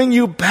will bring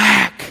you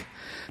back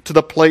to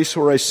the place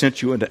where I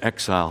sent you into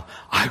exile.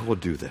 I will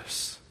do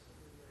this.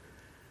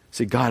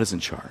 See, God is in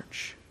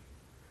charge.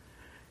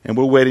 And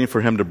we're waiting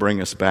for Him to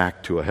bring us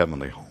back to a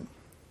heavenly home.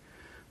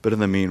 But in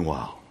the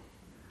meanwhile,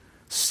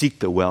 seek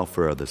the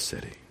welfare of the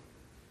city.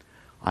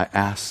 I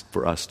ask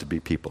for us to be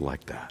people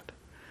like that.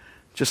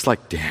 Just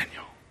like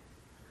Daniel.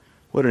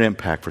 What an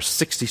impact for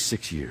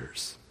 66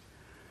 years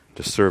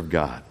to serve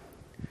God.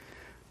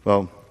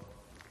 Well,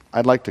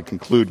 I'd like to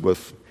conclude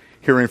with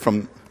hearing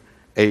from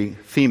a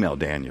female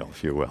Daniel,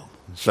 if you will.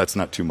 So that's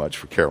not too much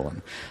for Carolyn. I'm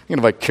going to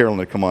invite Carolyn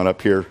to come on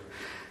up here.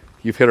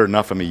 You've heard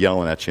enough of me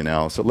yelling at you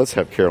now, so let's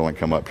have Carolyn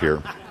come up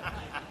here.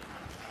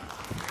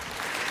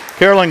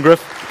 Carolyn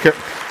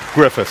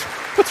Griffith.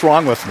 What's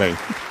wrong with me?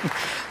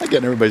 I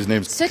getting everybody's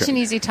names. Such an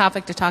easy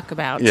topic to talk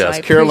about, Yes, so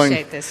I Carolyn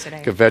appreciate this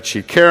today.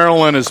 Kvetchy.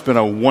 Carolyn has been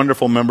a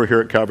wonderful member here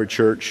at Calvary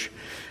Church,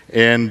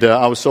 and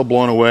I was so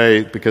blown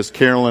away because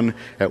Carolyn,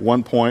 at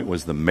one point,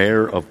 was the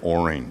mayor of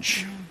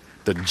Orange.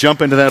 To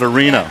jump into that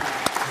arena.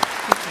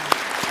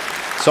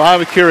 So I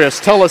was curious,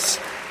 tell us,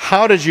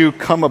 how did you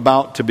come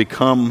about to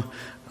become,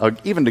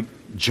 even to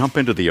jump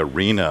into the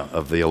arena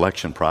of the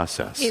election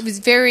process? It was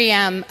very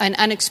an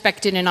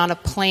unexpected and on a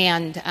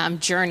planned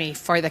journey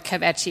for the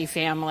Kvetchy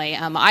family.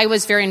 I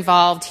was very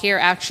involved here,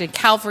 actually, at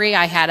Calvary.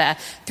 I had a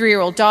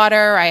 3-year-old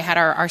daughter. I had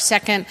our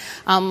second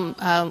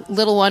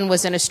little one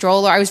was in a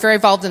stroller. I was very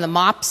involved in the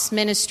MOPS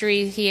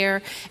ministry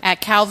here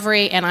at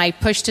Calvary, and I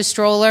pushed a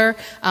stroller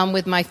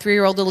with my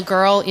 3-year-old little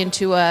girl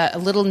into a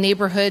little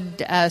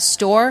neighborhood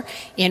store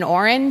in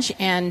Orange,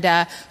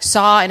 and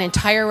saw an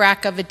entire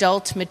rack of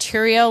adult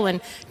material,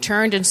 and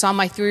turned and saw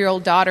my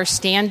 3-year-old daughter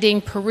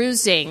standing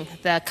perusing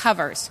the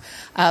covers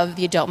of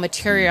the adult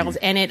materials,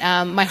 and it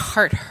my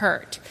heart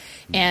hurt,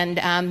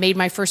 and made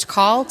my first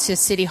call to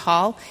City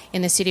Hall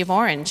in the city of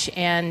Orange,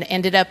 and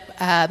ended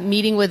up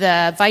meeting with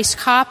a vice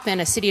cop and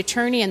a city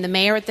attorney and the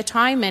mayor at the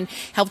time, and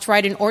helped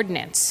write an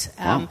ordinance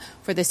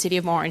for the city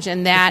of Orange,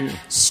 and that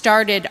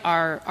started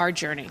our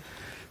journey.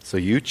 So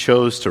you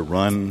chose to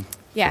run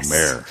for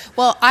mayor.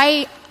 Well,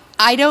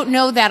 I don't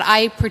know that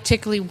I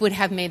particularly would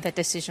have made that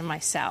decision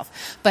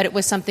myself, but it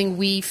was something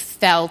we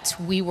felt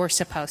we were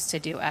supposed to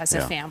do as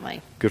a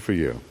family. Good for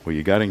you. Well,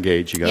 you got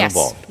engaged, you got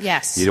involved.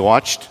 Yes. You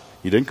watched,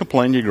 you didn't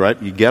complain,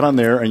 you get on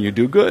there and you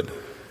do good.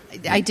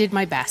 I did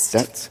my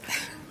best.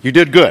 You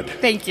did good.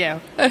 Thank you.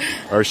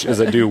 Or does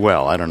it do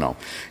well? I don't know.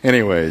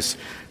 Anyways,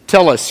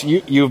 tell us,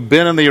 you've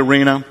been in the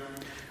arena.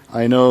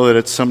 I know that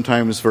it's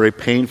sometimes very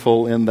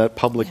painful in that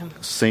public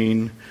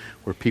scene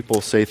where people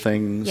say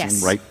things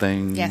and write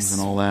things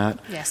and all that.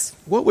 Yes.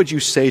 What would you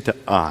say to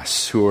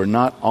us who are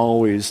not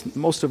always,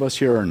 most of us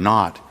here are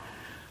not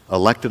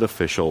elected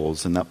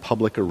officials in that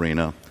public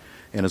arena,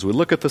 and as we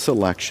look at this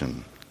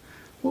election,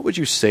 what would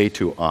you say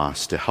to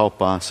us to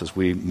help us as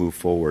we move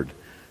forward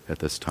at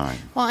this time?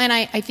 Well, and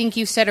I think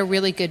you set a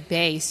really good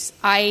base.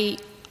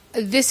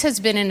 This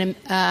has been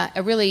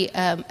a really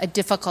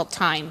difficult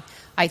time,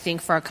 I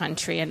think, for our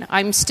country, and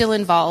I'm still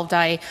involved.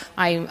 I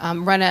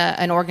run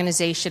an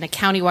organization, a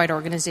countywide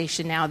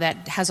organization now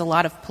that has a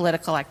lot of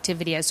political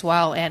activity as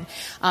well. And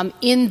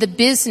in the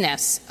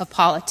business of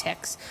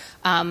politics,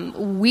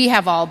 we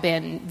have all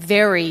been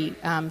very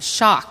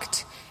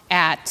shocked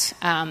at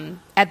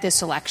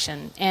this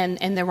election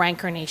and the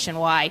rancor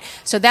nationwide.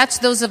 So that's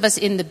those of us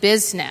in the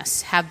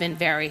business have been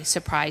very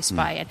surprised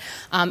by it.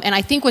 And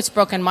I think what's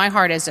broken my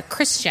heart as a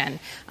Christian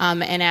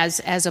and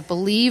as a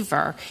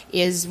believer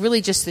is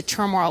really just the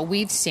turmoil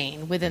we've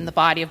seen within the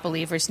body of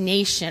believers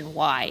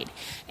nationwide.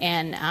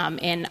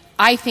 And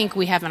I think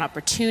we have an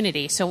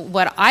opportunity. So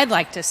what I'd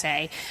like to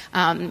say,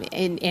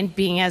 in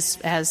being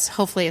as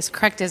hopefully as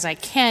correct as I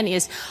can,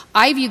 is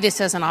I view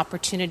this as an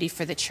opportunity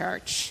for the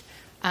church.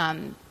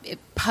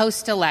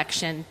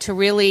 Post-election to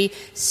really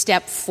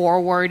step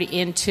forward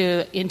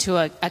into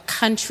a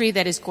country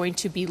that is going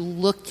to be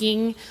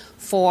looking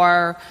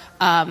for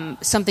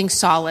something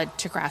solid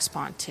to grasp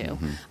onto.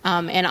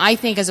 And I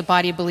think as a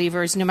body of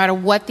believers, no matter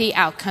what the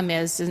outcome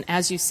is, and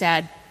as you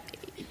said,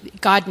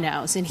 God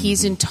knows, and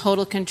He's in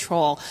total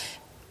control.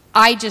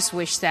 I just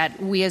wish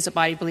that we as a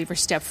body of believers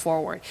step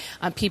forward.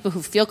 People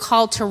who feel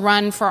called to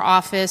run for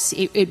office,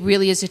 it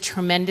really is a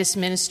tremendous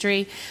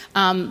ministry.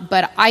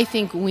 But I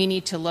think we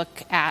need to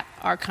look at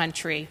our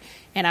country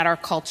and at our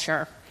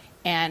culture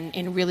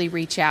and really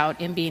reach out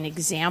and be an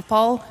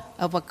example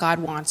of what God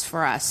wants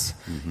for us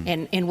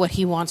and what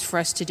He wants for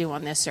us to do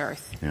on this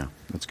earth. Yeah,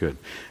 that's good.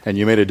 And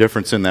you made a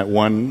difference in that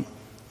one.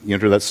 You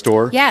enter that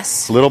store?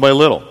 Yes. Little by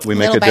little, we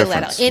make a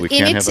difference.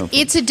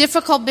 It's a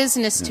difficult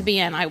business to be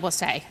in, I will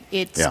say.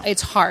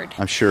 It's hard.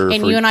 I'm sure.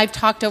 And you and I have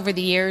talked over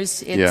the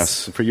years.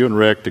 Yes, for you and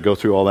Rick to go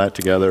through all that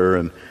together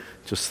and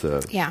just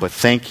but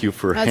thank you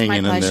for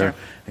hanging in there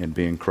and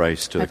being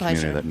Christ to the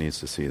community that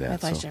needs to see that. My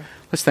pleasure.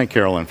 So let's thank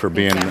Carolyn for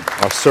being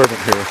our servant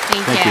here.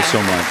 Thank you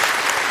so much.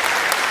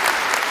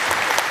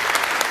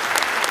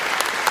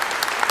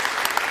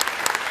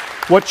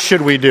 What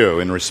should we do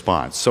in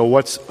response? So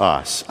what's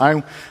us? I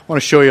want to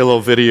show you a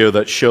little video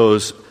that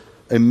shows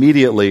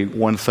immediately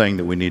one thing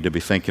that we need to be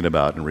thinking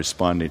about and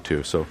responding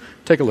to. So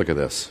take a look at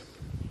this.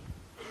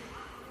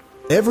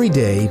 Every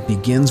day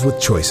begins with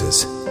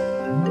choices.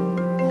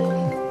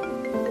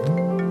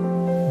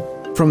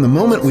 From the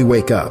moment we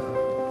wake up,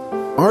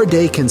 our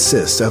day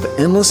consists of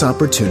endless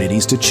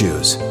opportunities to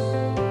choose.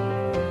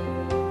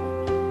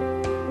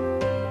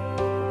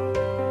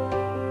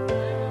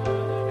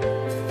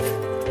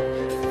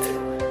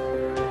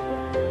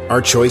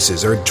 Our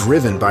choices are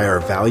driven by our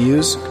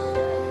values,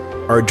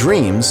 our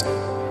dreams,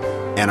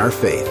 and our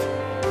faith.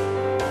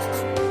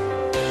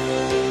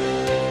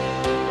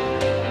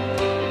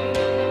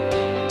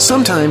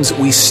 Sometimes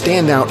we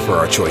stand out for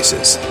our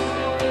choices.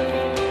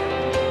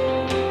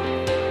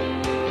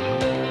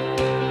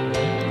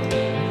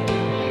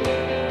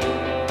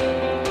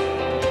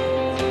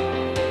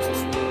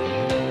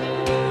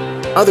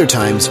 Other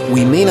times,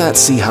 we may not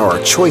see how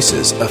our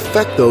choices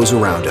affect those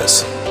around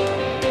us.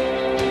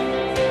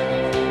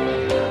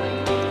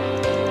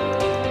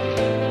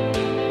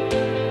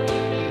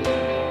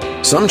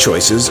 Some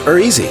choices are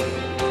easy.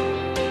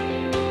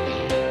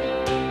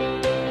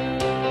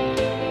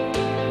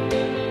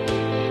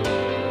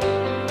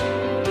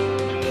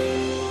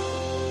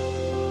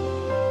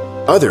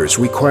 Others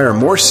require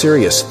more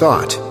serious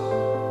thought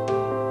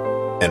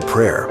and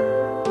prayer.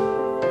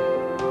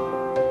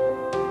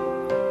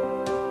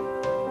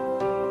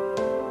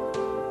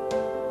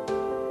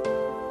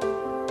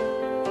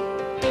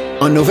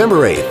 On November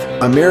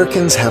 8th,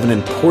 Americans have an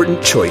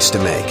important choice to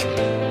make.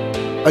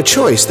 A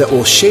choice that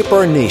will shape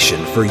our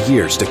nation for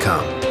years to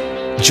come.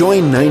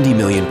 Join 90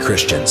 million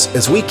Christians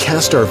as we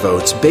cast our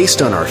votes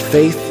based on our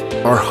faith,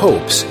 our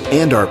hopes,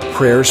 and our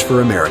prayers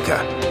for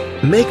America.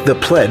 Make the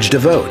pledge to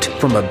vote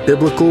from a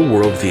biblical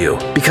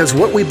worldview, because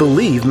what we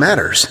believe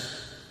matters.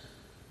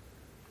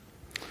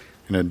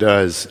 And it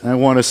does. I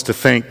want us to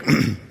think,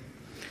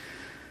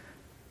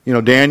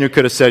 Daniel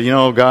could have said,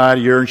 God,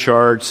 you're in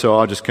charge, so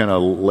I'll just kind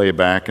of lay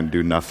back and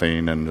do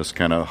nothing and just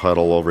kind of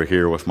huddle over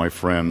here with my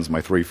friends,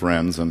 my 3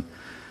 friends, and,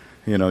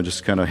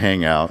 just kind of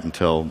hang out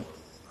until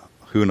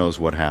who knows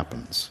what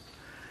happens.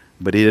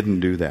 But he didn't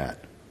do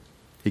that.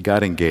 He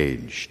got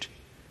engaged.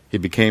 He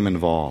became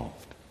involved.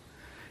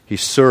 He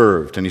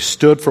served and he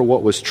stood for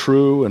what was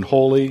true and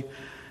holy,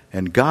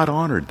 and God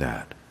honored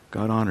that.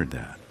 God honored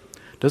that.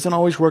 Doesn't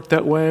always work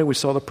that way. We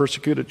saw the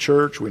persecuted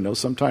church. We know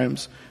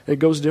sometimes it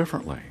goes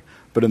differently.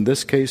 But in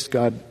this case,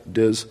 God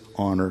does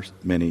honor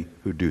many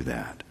who do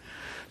that.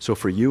 So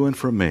for you and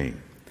for me,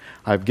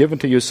 I've given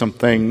to you some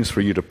things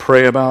for you to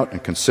pray about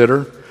and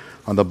consider.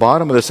 On the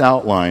bottom of this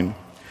outline,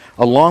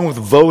 along with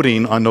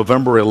voting on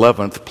November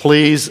 11th,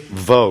 please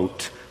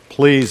vote.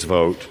 Please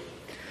vote.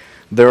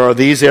 There are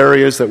these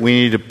areas that we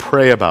need to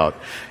pray about.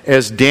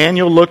 As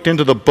Daniel looked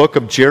into the book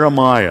of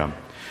Jeremiah,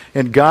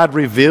 and God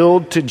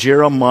revealed to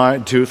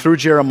Jeremiah, through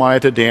Jeremiah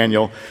to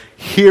Daniel,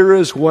 here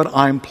is what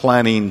I'm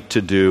planning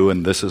to do,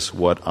 and this is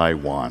what I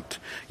want.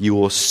 You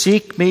will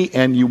seek me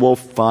and you will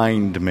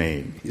find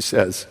me, he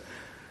says.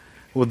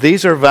 Well,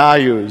 these are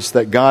values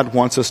that God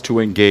wants us to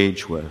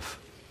engage with.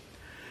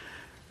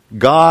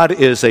 God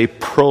is a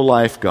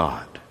pro-life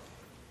God.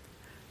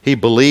 He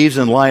believes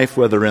in life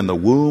whether in the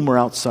womb or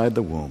outside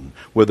the womb.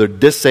 Whether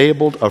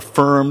disabled,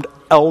 affirmed,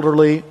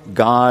 elderly,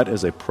 God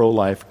is a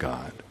pro-life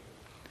God.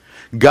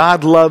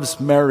 God loves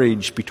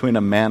marriage between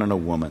a man and a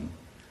woman.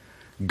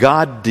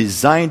 God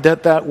designed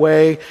it that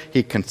way.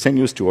 He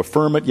continues to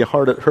affirm it. You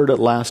heard it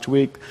last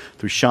week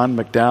through Sean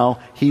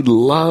McDowell. He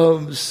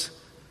loves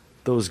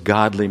those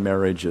godly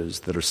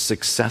marriages that are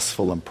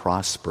successful and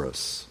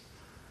prosperous,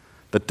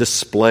 that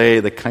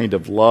display the kind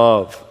of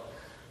love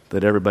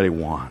that everybody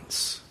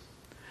wants.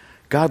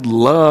 God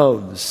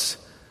loves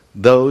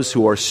those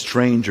who are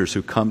strangers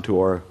who come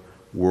to our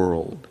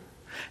world.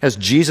 As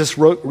Jesus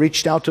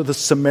reached out to the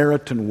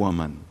Samaritan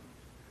woman,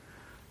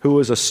 who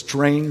was a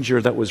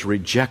stranger that was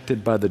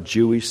rejected by the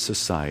Jewish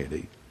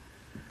society,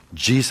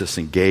 Jesus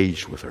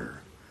engaged with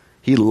her.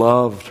 He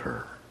loved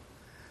her.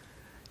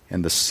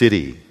 And the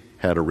city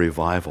had a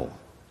revival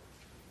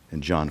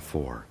in John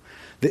 4.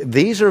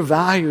 These are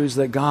values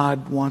that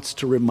God wants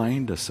to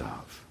remind us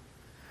of.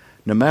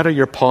 No matter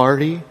your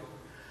party,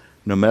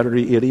 no matter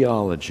the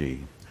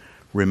ideology,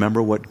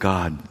 remember what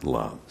God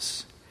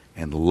loves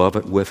and love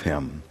it with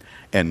Him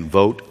and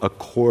vote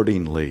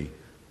accordingly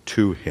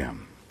to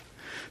Him.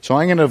 So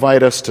I'm going to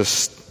invite us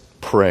to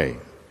pray.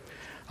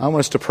 I want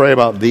us to pray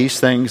about these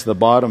things, the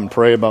bottom,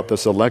 pray about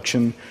this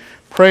election.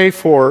 Pray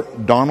for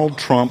Donald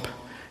Trump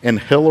and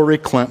Hillary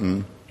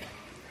Clinton.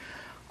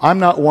 I'm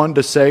not one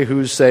to say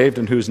who's saved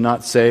and who's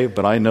not saved,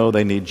 but I know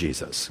they need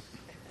Jesus.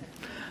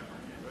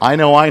 I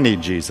know I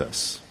need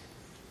Jesus.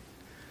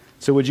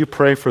 So would you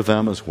pray for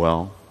them as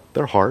well,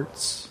 their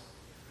hearts,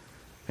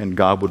 and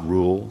God would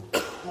rule.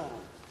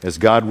 As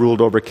God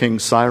ruled over King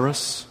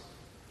Cyrus,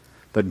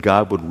 that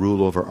God would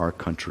rule over our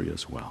country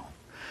as well.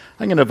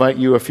 I'm going to invite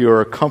you, if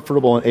you're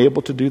comfortable and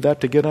able to do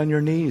that, to get on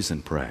your knees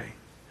and pray.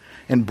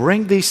 And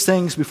bring these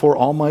things before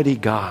Almighty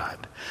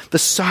God, the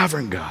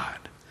sovereign God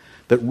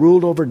that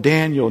ruled over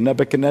Daniel,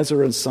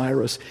 Nebuchadnezzar, and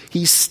Cyrus.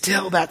 He's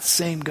still that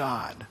same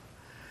God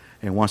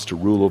and wants to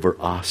rule over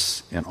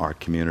us and our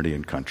community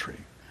and country.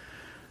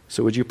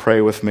 So would you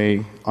pray with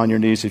me on your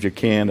knees if you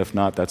can? If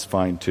not, that's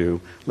fine too.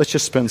 Let's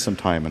just spend some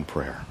time in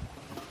prayer.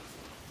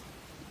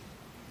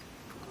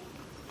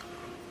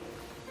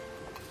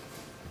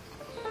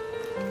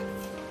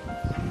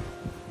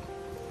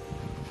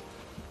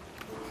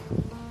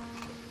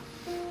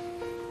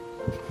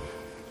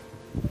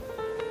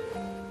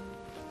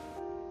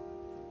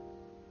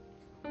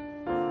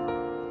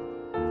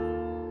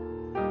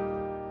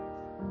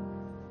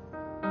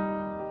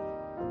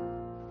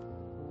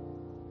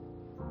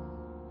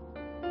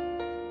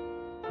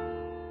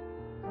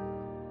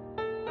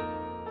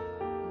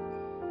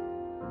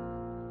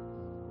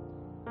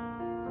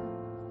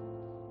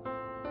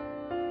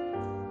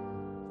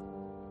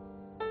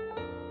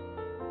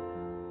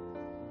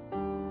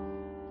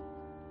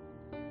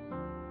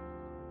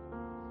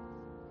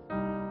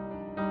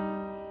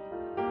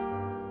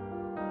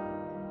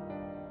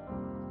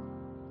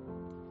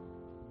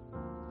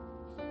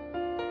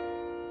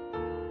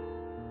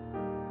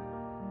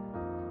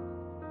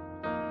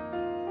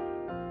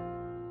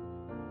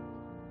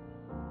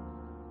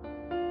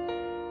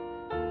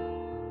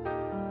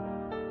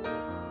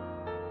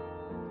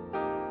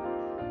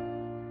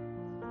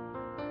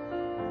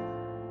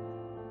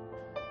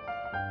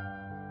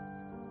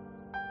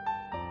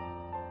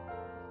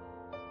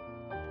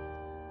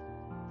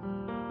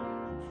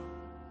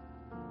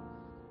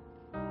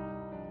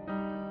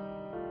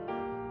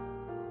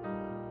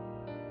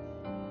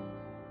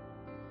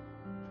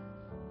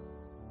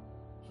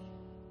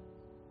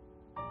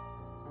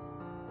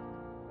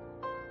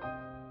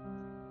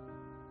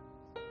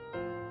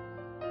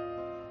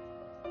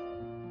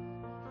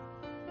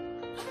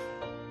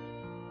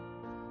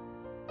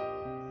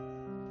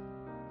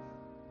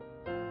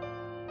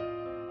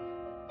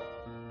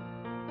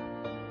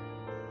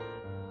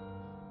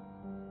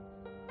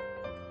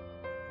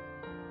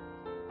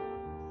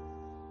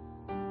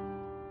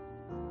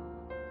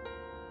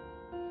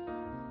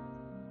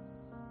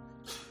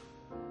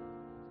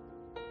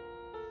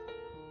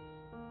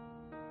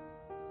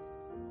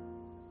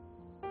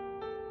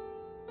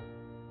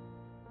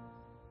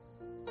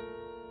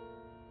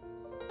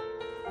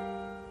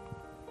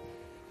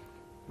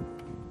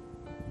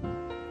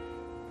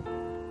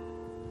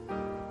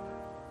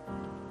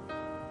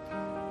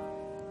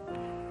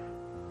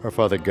 Our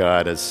Father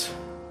God, as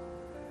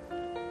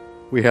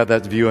we have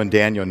that view in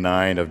Daniel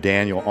 9 of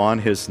Daniel on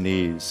his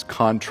knees,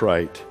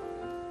 contrite,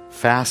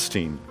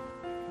 fasting,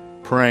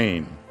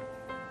 praying,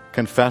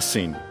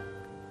 confessing,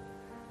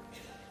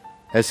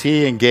 as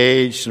he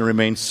engaged and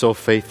remained so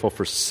faithful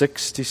for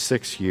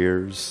 66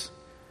 years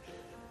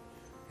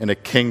in a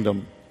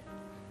kingdom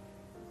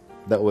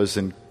that was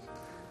in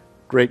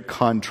great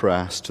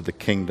contrast to the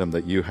kingdom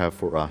that you have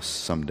for us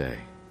someday.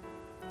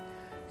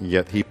 And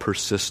yet he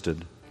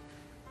persisted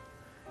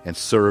and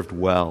served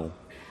well.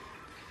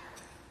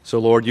 So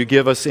Lord, you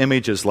give us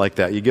images like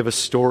that. You give us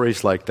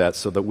stories like that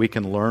so that we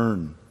can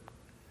learn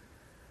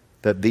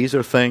that these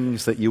are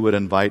things that you would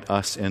invite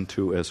us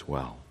into as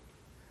well.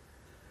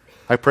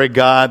 I pray,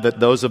 God, that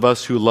those of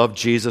us who love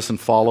Jesus and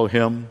follow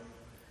him,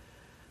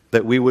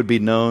 that we would be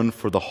known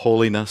for the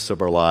holiness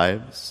of our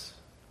lives,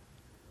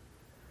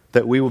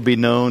 that we would be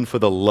known for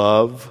the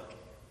love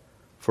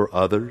for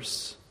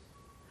others,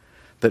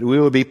 that we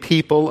would be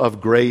people of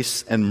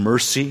grace and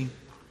mercy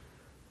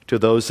to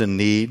those in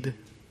need,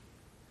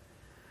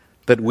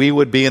 that we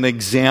would be an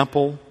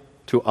example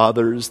to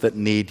others that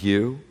need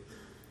you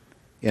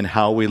in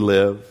how we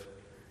live,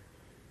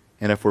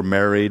 and if we're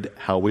married,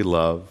 how we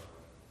love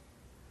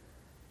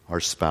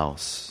our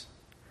spouse,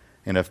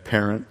 and if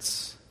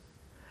parents,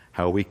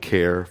 how we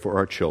care for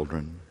our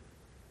children,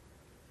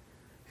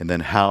 and then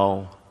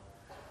how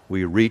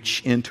we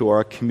reach into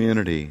our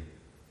community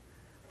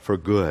for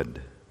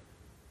good.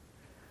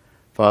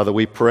 Father,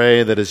 we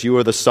pray that as you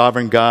are the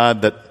sovereign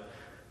God that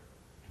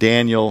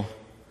Daniel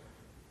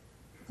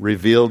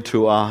revealed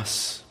to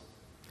us,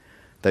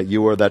 that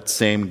you are that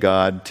same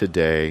God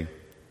today,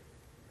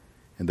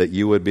 and that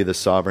you would be the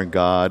sovereign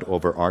God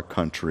over our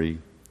country,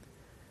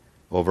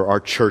 over our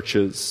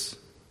churches,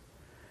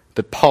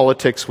 that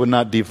politics would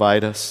not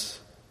divide us,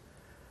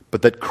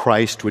 but that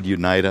Christ would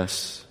unite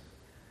us,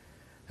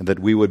 and that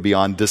we would be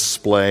on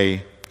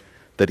display,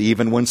 that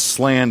even when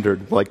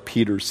slandered, like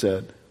Peter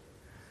said,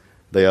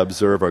 they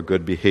observe our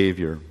good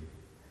behavior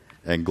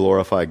and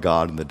glorify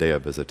God in the day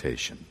of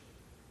visitation.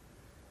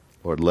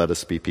 Lord, let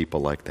us be people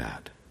like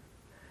that.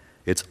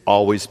 It's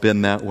always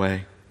been that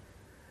way.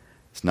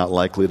 It's not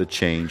likely to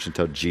change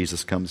until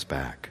Jesus comes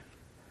back.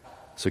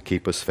 So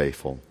keep us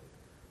faithful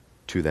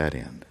to that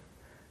end.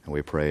 And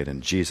we pray it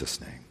in Jesus'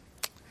 name.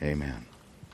 Amen.